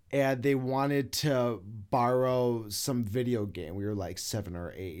 and they wanted to borrow some video game. We were like 7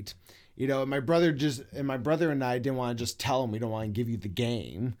 or 8. And my brother and I didn't want to just tell them we don't want to give you the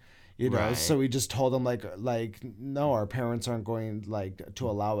game. Right. So we just told them like no, our parents aren't going to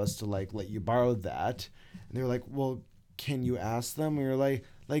allow us to let you borrow that. And they were like, "Well, can you ask them?" And we were like,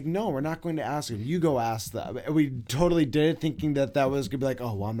 like, no, we're not going to ask them. You go ask them. And we totally did it thinking that was going to be like,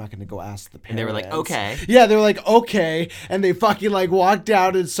 oh, well, I'm not going to go ask the parents. And they were like, okay. Yeah, they were like, okay. And they fucking like walked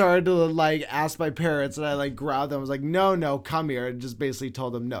out and started to like ask my parents. And I like grabbed them. I was like, no, come here. And just basically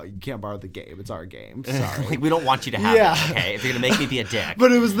told them, no, you can't borrow the game. It's our game. Sorry. Like, we don't want you to have it, okay? If you're going to make me be a dick.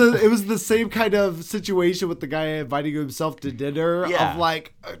 But it was the same kind of situation with the guy inviting himself to dinner of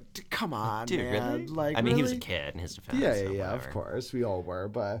like, come on, dude, man. Really? Like, I mean, he was really? a kid in his defense. Yeah, of course. We all were,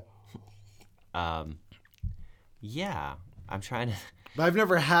 but... Yeah, I'm trying to... But I've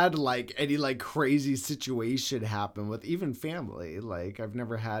never had, like, any, like, crazy situation happen with even family. Like, I've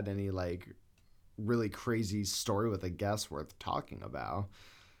never had any, like, really crazy story with a guest worth talking about.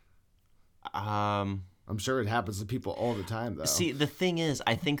 I'm sure it happens to people all the time, though. See, the thing is,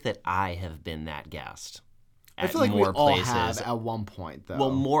 I think that I have been that guest. I feel like we all have at one point, though.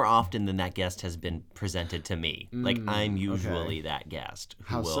 Well, more often than that guest has been presented to me. Like, I'm usually that guest.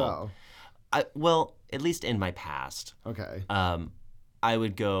 How so? Well, at least in my past. Okay. I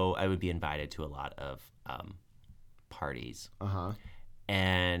would be invited to a lot of parties. Uh-huh.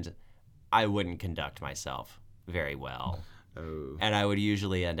 And I wouldn't conduct myself very well. Oh. And I would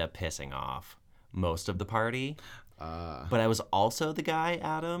usually end up pissing off most of the party. But I was also the guy,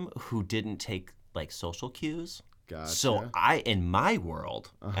 Adam, who didn't take like social cues. Gotcha. So in my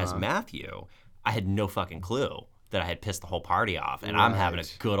world, as Matthew, I had no fucking clue that I had pissed the whole party off, and I'm having a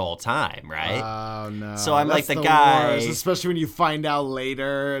good old time, right? Oh no! So I'm That's like the guy, worst, especially when you find out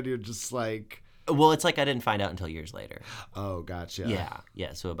later, and you're just like, well, it's like I didn't find out until years later. Oh, gotcha.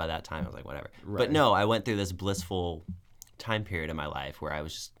 Yeah. So by that time, I was like, whatever. Right. But no, I went through this blissful time period in my life where I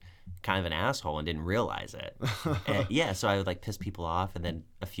was just kind of an asshole and didn't realize it. And, so I would like piss people off, and then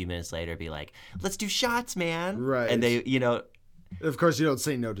a few minutes later be like, let's do shots, man. Right. And they, of course you don't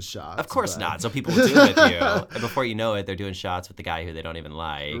say no to shots. Of course not. So people will do it with you. And before you know it, they're doing shots with the guy who they don't even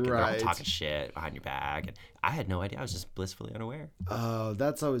like. And they're all talking shit behind your back. And I had no idea. I was just blissfully unaware. Oh,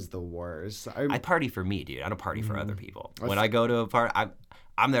 that's always the worst. I party for me, dude. I don't party for other people. When I go to a party,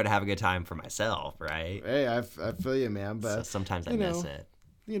 I'm there to have a good time for myself, right? Hey, I feel you, man. But so sometimes I miss it.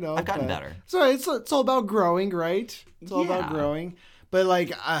 I've gotten better. Sorry, it's all about growing, right? It's all about growing. But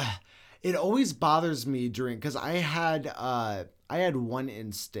like, it always bothers me because I had one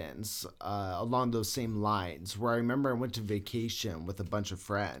instance along those same lines where I remember I went to vacation with a bunch of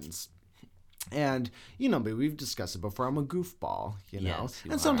friends. And, but we've discussed it before. I'm a goofball, Yes,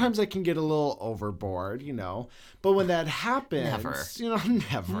 and sometimes I can get a little overboard, But when that happens,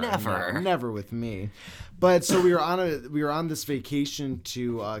 never with me. But so we were on this vacation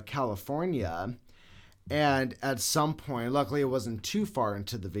to California, and at some point, luckily it wasn't too far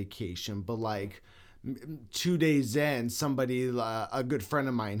into the vacation, but like 2 days in, somebody, a good friend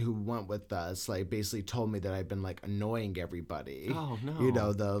of mine who went with us, like basically told me that I'd been like annoying everybody. Oh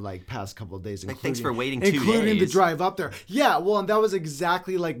no! The like past couple of days. Like, thanks for waiting 2 days. Including the drive up there. Yeah, well, and that was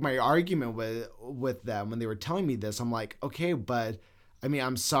exactly like my argument with them when they were telling me this. I'm like, okay, but I mean,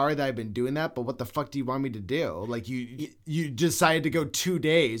 I'm sorry that I've been doing that, but what the fuck do you want me to do? Like, you decided to go 2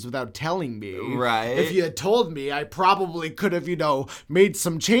 days without telling me. Right. If you had told me, I probably could have, made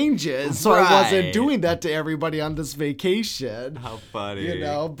some changes so I wasn't doing that to everybody on this vacation. How funny.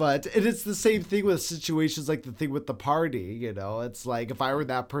 But it's the same thing with situations like the thing with the party, It's like if I were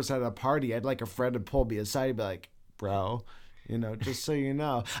that person at a party, I'd like a friend to pull me aside and be like, bro... just so you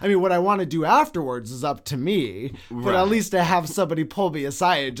know. I mean, what I want to do afterwards is up to me. But at least to have somebody pull me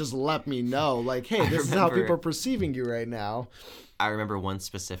aside and just let me know, like, hey, this is how people are perceiving you right now. I remember one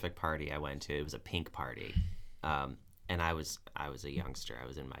specific party I went to. It was a pink party. And I was a youngster. I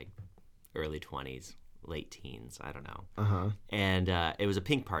was in my early 20s, late teens. I don't know. Uh-huh. And it was a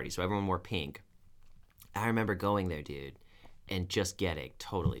pink party, so everyone wore pink. I remember going there, dude, and just getting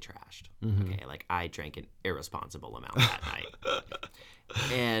totally trashed. Mm-hmm. Okay, like I drank an irresponsible amount that night.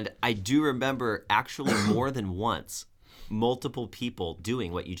 And I do remember actually more than once, multiple people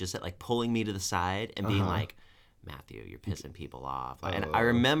doing what you just said, like pulling me to the side and being like, Matthew, you're pissing people off. And I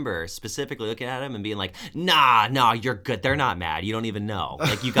remember specifically looking at him and being like, nah, you're good. They're not mad. You don't even know.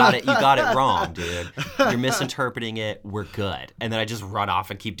 Like, you got it wrong, dude. You're misinterpreting it. We're good. And then I just run off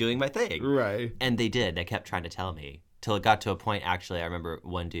and keep doing my thing. Right. And they did. They kept trying to tell me. Till it got to a point, actually, I remember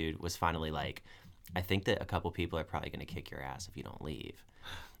one dude was finally like, I think that a couple people are probably going to kick your ass if you don't leave.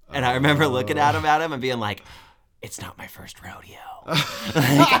 And I remember looking at him and being like, it's not my first rodeo.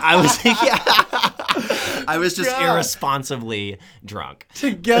 I was just irresponsibly drunk.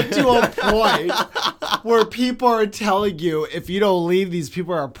 To get to a point where people are telling you, if you don't leave, these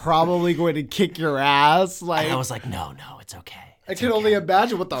people are probably going to kick your ass. Like, and I was like, no, it's okay. I can only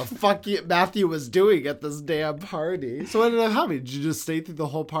imagine what the fuck Matthew was doing at this damn party. So what ended up happening? Did you just stay through the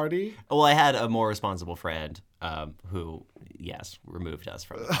whole party? Well, I had a more responsible friend who, yes, removed us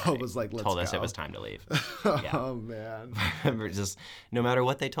from the party. Was like, let's told us go. it was time to leave. Yeah. Oh, man. I remember just, no matter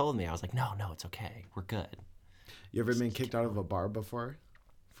what they told me, I was like, no, it's okay. We're good. You ever been kicked out of a bar before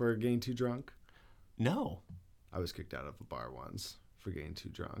for getting too drunk? No. I was kicked out of a bar once for getting too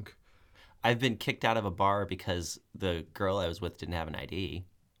drunk. I've been kicked out of a bar because the girl I was with didn't have an ID.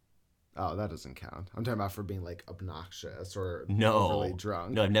 Oh, that doesn't count. I'm talking about for being like obnoxious or overly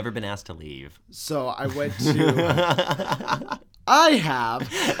drunk. No, I've never been asked to leave. So I went to... I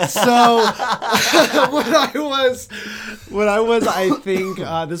have. So when I was, I think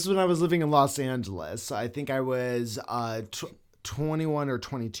this is when I was living in Los Angeles. I think I was 21 or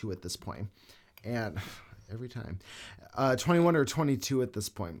 22 at this point. And every time, 21 or 22 at this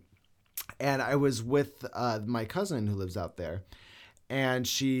point. And I was with my cousin who lives out there, and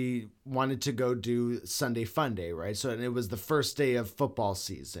she wanted to go do Sunday Fun Day, right? So and it was the first day of football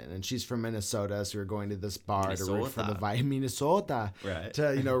season, and she's from Minnesota, so we were going to this bar to root for the Minnesota, right?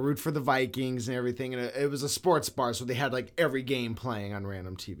 To root for the Vikings and everything. And it was a sports bar, so they had like every game playing on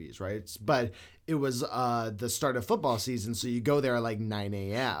random TVs, right? But it was the start of football season, so you go there at like 9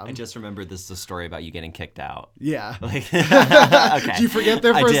 a.m. I just remembered this is a story about you getting kicked out. Yeah. Like, okay. Did you forget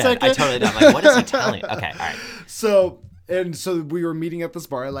there for a second? I totally did. I'm like, what is he telling? Okay, all right. So we were meeting at this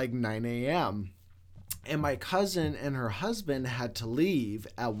bar at like 9 a.m. And my cousin and her husband had to leave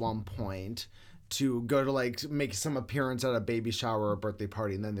at one point to go to like make some appearance at a baby shower or a birthday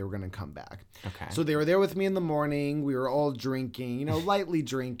party, and then they were going to come back. Okay. So they were there with me in the morning. We were all drinking, lightly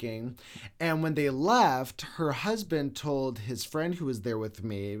drinking. And when they left, her husband told his friend who was there with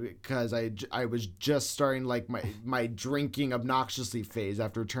me, because I was just starting like my drinking obnoxiously phase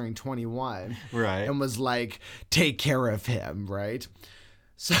after turning 21. Right. And was like, take care of him, right?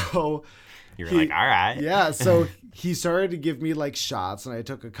 So... You were like, all right. Yeah, so he started to give me like shots, and I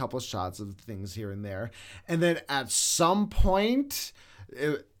took a couple shots of things here and there. And then at some point,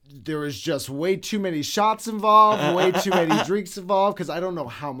 there was just way too many shots involved, way too many drinks involved, because I don't know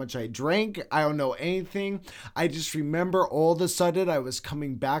how much I drank. I don't know anything. I just remember all of a sudden I was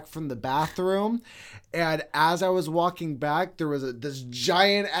coming back from the bathroom, and as I was walking back, there was this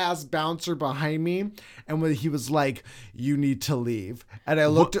giant ass bouncer behind me, and when he was like, "You need to leave," and I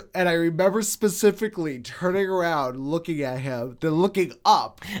looked, and I remember specifically turning around, looking at him, then looking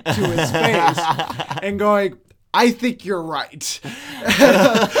up to his face, and going, I think you're right.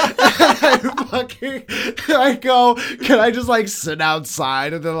 I go, can I just like sit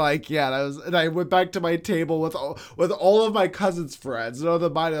outside? And they're like, yeah. And I went back to my table with all of my cousin's friends. And other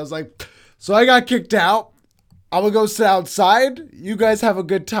mine, I was like, so I got kicked out. I'm gonna go sit outside. You guys have a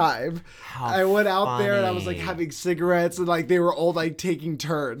good time. I went out there and I was like having cigarettes, and like they were all like taking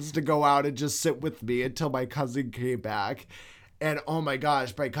turns to go out and just sit with me until my cousin came back. And oh my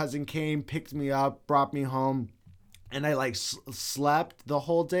gosh, my cousin came, picked me up, brought me home. And I like slept the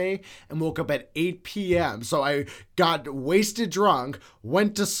whole day and woke up at 8 p.m. So I got wasted drunk,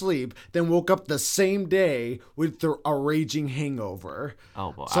 went to sleep, then woke up the same day with a raging hangover.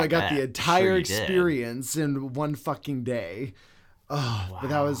 Oh, boy. So I got the entire experience in one fucking day. Oh, wow.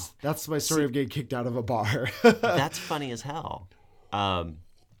 But that's my story of getting kicked out of a bar. That's funny as hell.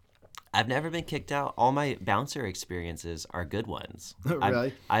 I've never been kicked out. All my bouncer experiences are good ones.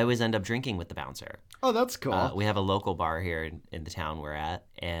 Really? I always end up drinking with the bouncer. Oh, that's cool. We have a local bar here in the town we're at,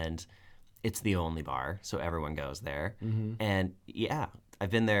 and it's the only bar, so everyone goes there. Mm-hmm. And yeah, I've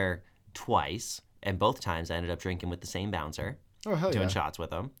been there twice, and both times I ended up drinking with the same bouncer, doing shots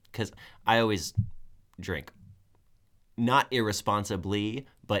with him, because I always drink not irresponsibly,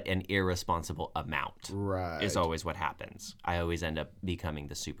 but an irresponsible amount. Right. Is always what happens. I always end up becoming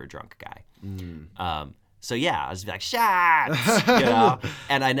the super drunk guy. Mm. So yeah, I was like, shots,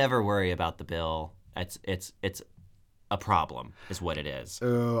 and I never worry about the bill. It's a problem, is what it is.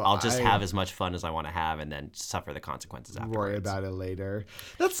 I'll just have as much fun as I want to have, and then suffer the consequences afterwards. Worry about it later.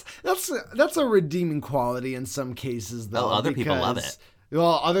 That's a redeeming quality in some cases, though. Other people love it.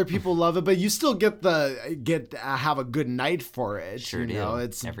 Well, other people love it, but you still get have a good night for it. Sure do.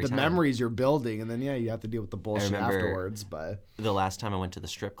 It's every the time. Memories you're building, and then you have to deal with the bullshit afterwards. But the last time I went to the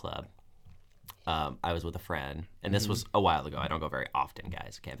strip club, I was with a friend, and this was a while ago. I don't go very often,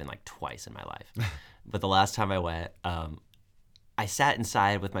 guys. Okay, I've been like twice in my life. But the last time I went, I sat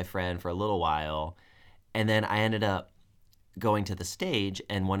inside with my friend for a little while, and then I ended up going to the stage,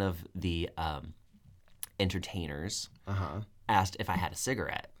 and one of the entertainers asked if I had a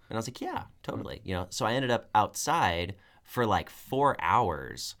cigarette. And I was like, yeah, totally. So I ended up outside for like 4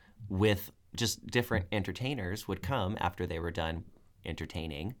 hours with just different entertainers would come after they were done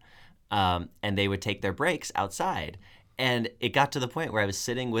entertaining, and they would take their breaks outside. And it got to the point where I was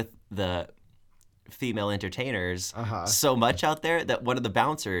sitting with the female entertainers so much out there that one of the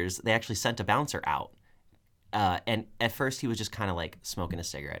bouncers, they actually sent a bouncer out. And at first he was just kind of like smoking a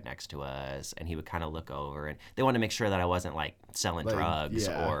cigarette next to us, and he would kind of look over, and they wanted to make sure that I wasn't like selling drugs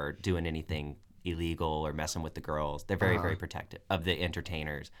or doing anything illegal or messing with the girls. They're very, very protective of the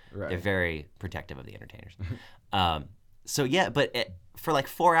entertainers. Right. They're very protective of the entertainers. So yeah, but for like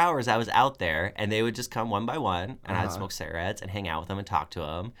 4 hours I was out there, and they would just come one by one, and I'd smoke cigarettes and hang out with them and talk to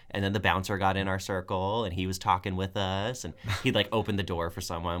them. And then the bouncer got in our circle, and he was talking with us, and he'd like open the door for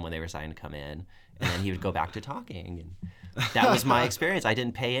someone when they were starting to come in, and then he would go back to talking. And that was my experience. I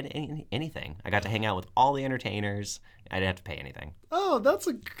didn't pay anything. I got to hang out with all the entertainers. I didn't have to pay anything. Oh, that's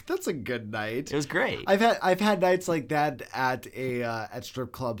a good night. It was great. I've had nights like that at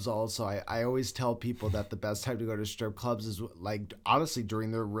strip clubs also. I always tell people that the best time to go to strip clubs is like honestly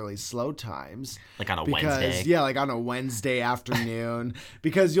during the really slow times. Like on a Wednesday. Yeah, like on a Wednesday afternoon.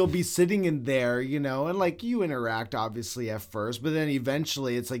 Because you'll be sitting in there, and like you interact obviously at first, but then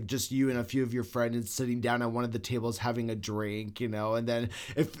eventually it's like just you and a few of your friends sitting down at one of the tables having a drink, and then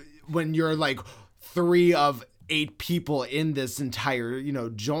when you're like 3 of 8 people in this entire,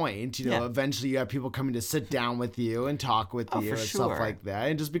 joint, eventually you have people coming to sit down with you and talk with you and stuff like that.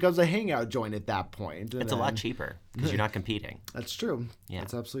 And just becomes a hangout joint at that point. It's a lot cheaper because you're not competing. That's true. Yeah.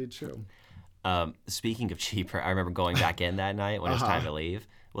 That's absolutely true. Speaking of cheaper, I remember going back in that night when it was time to leave.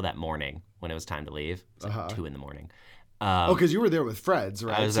 Well, that morning when it was time to leave. It was like 2 in the morning. Because you were there with friends,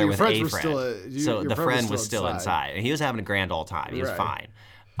 right? I was there with a friend. So the friend was still inside. And he was having a grand old time. He was fine.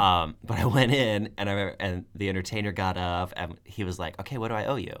 But I went in, and I remember, and the entertainer got up, and he was like, "Okay, what do I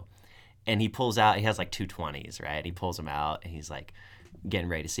owe you?" And he pulls out, he has like 2 20s, right? He pulls them out, and he's like getting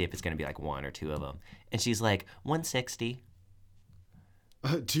ready to see if it's going to be like 1 or 2 of them. And she's like, 160.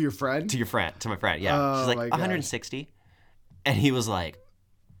 To your friend? To my friend, yeah. She's like, 160. And he was like,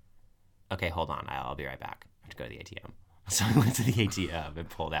 "Okay, hold on, I'll be right back. I have to go to the ATM." So I went to the ATM and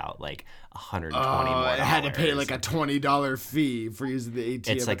pulled out like $120 more. I had to pay like a $20 fee for using the ATM.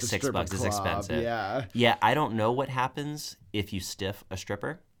 It's like at the $6. club. It's expensive. Yeah. Yeah, I don't know what happens if you stiff a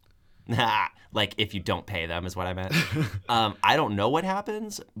stripper. Like if you don't pay them is what I meant. I don't know what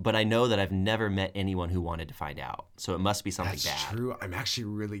happens, but I know that I've never met anyone who wanted to find out. So it must be something bad. That's true. I'm actually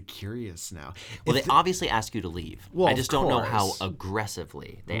really curious now. Well, they obviously ask you to leave. Well, I just don't know how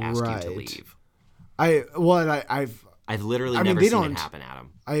aggressively they ask you to leave. I've literally never seen it happen,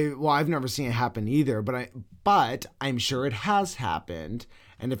 Adam. I've never seen it happen either, but I'm sure it has happened.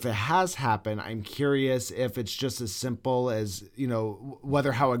 And if it has happened, I'm curious if it's just as simple as,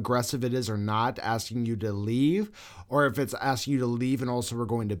 whether how aggressive it is or not, asking you to leave, or if it's asking you to leave and also we're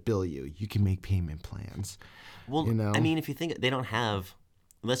going to bill you. You can make payment plans. Well, I mean, if you think they don't have,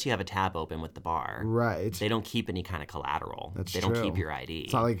 unless you have a tab open with the bar, right? They don't keep any kind of collateral. That's true. They don't keep your ID.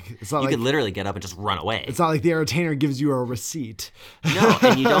 It's not like you could literally get up and just run away. It's not like the entertainer gives you a receipt. No,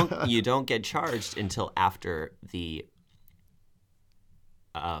 and you don't get charged until after the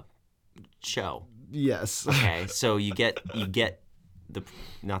show. Yes. Okay, so you get the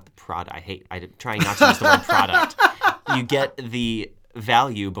not the product. I'm trying not to use the word product. You get the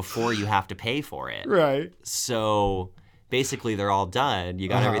value before you have to pay for it. Right. So basically, they're all done. You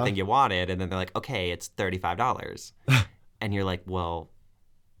got everything you wanted, and then they're like, "Okay, it's $35," and you're like, "Well,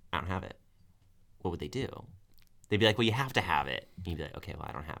 I don't have it." What would they do? They'd be like, "Well, you have to have it." And you'd be like, "Okay, well,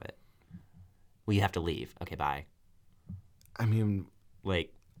 I don't have it." Well, you have to leave. Okay, bye. I mean,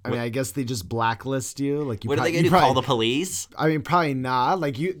 I guess they just blacklist you. Like, what are they gonna do? Call the police? I mean, probably not.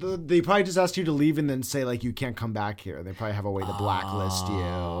 Like, they probably just asked you to leave and then say like you can't come back here. They probably have a way to blacklist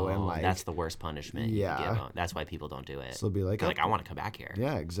you, and like that's the worst punishment. Yeah, you can give. That's why people don't do it. So they'll be like, I want to come back here.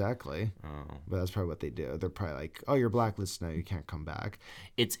 Yeah, exactly. Oh. But that's probably what they do. They're probably like, "Oh, you're blacklisted now. You can't come back."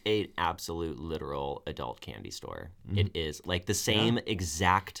 It's an absolute literal adult candy store. Mm-hmm. It is like the same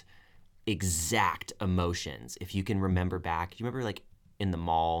exact emotions. If you can remember back, you remember like in the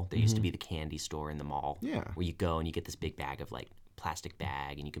mall, there used to be the candy store in the mall. Yeah. Where you go and you get this big bag of like plastic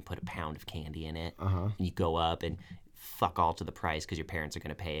bag and you can put a pound of candy in it. And you go up and fuck all to the price because your parents are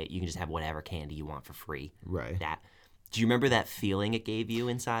going to pay it. You can just have whatever candy you want for free. Right. Do you remember that feeling it gave you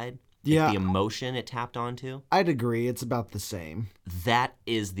inside? Yeah. The emotion it tapped onto? I'd agree. It's about the same. That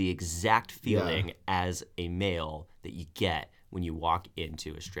is the exact feeling as a male that you get when you walk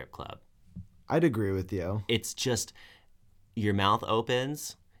into a strip club. I'd agree with you. It's just your mouth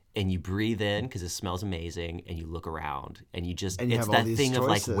opens and you breathe in because it smells amazing and you look around and you just, it's that thing of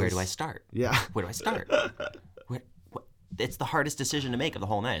like, where do I start? Yeah. Where do I start? It's the hardest decision to make of the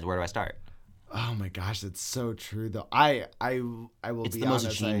whole night is where do I start? Oh my gosh, it's so true though. I will It's be the most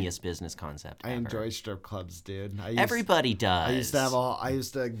honest. genius business concept I ever. enjoy strip clubs, dude. Everybody does. I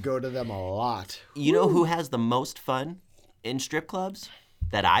used to go to them a lot. You know who has the most fun in strip clubs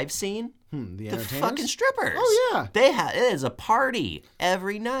that I've seen? The The entertainers? fucking strippers. Oh, yeah. It is a party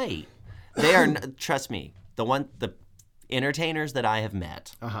every night. They are trust me, the entertainers that I have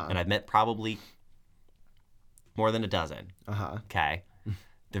met, and I've met probably more than a dozen. Okay.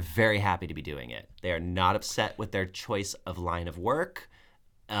 They're very happy to be doing it. They are not upset with their choice of line of work.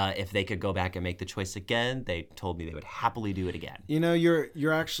 If they could go back and make the choice again, they told me they would happily do it again. You know, you're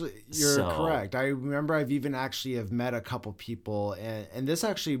So- correct. I remember I've even actually have met a couple people, and this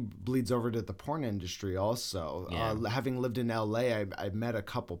actually bleeds over to the porn industry also. Yeah. Having lived in LA, I've met a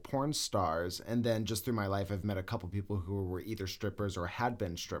couple porn stars, and then just through my life, I've met a couple people who were either strippers or had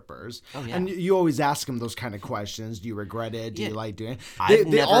been strippers. Oh, yeah. And you always ask them those kind of questions. Do you regret it? Do you like doing it? I've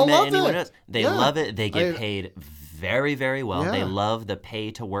never all met love anyone it. else. They Yeah. love it. They get paid very, very well. They Yeah. love the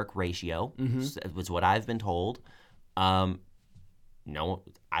pay to work ratio. Was what I've been told. No,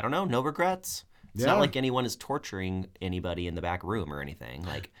 I don't know. No regrets. It's Yeah. not like anyone is torturing anybody in the back room or anything.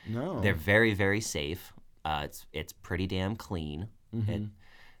 Like No. they're very, very safe. It's pretty damn clean.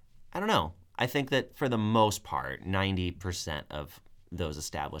 I don't know. I think that for the most part, 90% of those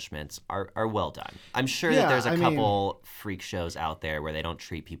establishments are well done. I'm sure that there's a couple freak shows out there where they don't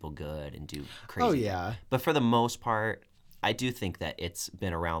treat people good and do crazy. Oh, things. yeah. But for the most part, I do think that it's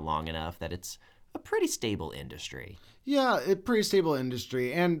been around long enough that it's a pretty stable industry. Yeah, a pretty stable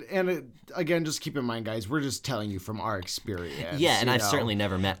industry, and again, just keep in mind, guys, we're just telling you from our experience. Yeah, and you I've know. certainly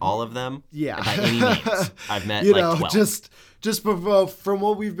never met all of them. Yeah. By any means. I've met you like know 12. just from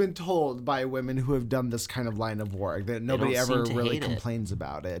what we've been told by women who have done this kind of line of work, that nobody don't ever seem to really hate it. complains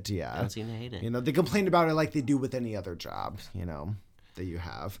about it. Yeah, I don't seem to hate it. you know, they complain about it like they do with any other job, that you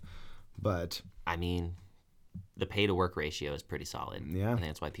have, but I mean, the pay to work ratio is pretty solid. Yeah. I think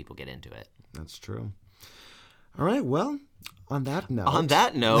that's why people get into it. that's true. All right, well, on that note. On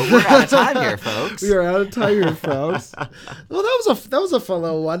that note, we're out of time here, folks. We are out of time here, folks. Well, that was a fun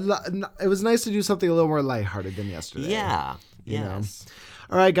little one. It was nice to do something a little more lighthearted than yesterday. Yeah. You know. Yes.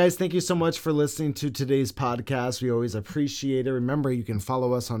 All right, guys, thank you so much for listening to today's podcast. We always appreciate it. Remember, you can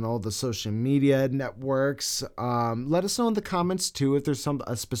follow us on all the social media networks. Let us know in the comments, too, if there's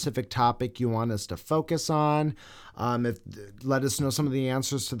a specific topic you want us to focus on. Let us know some of the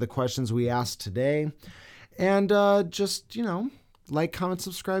answers to the questions we asked today. And just, like, comment,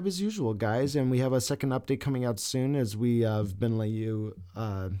 subscribe as usual, guys. And we have a second update coming out soon, as we have been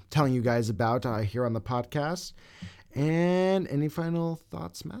telling you guys about here on the podcast. And any final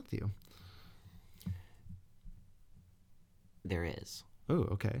thoughts, Matthew? There is. Oh,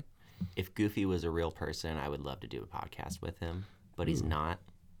 okay. If Goofy was a real person, I would love to do a podcast with him, but he's not.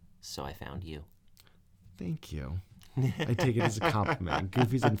 So I found you. Thank you. I take it as a compliment.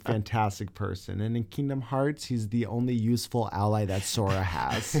 Goofy's a fantastic person. And in Kingdom Hearts, he's the only useful ally that Sora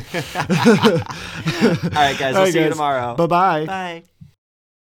has. All right, guys. We'll see you tomorrow. Bye-bye. Bye.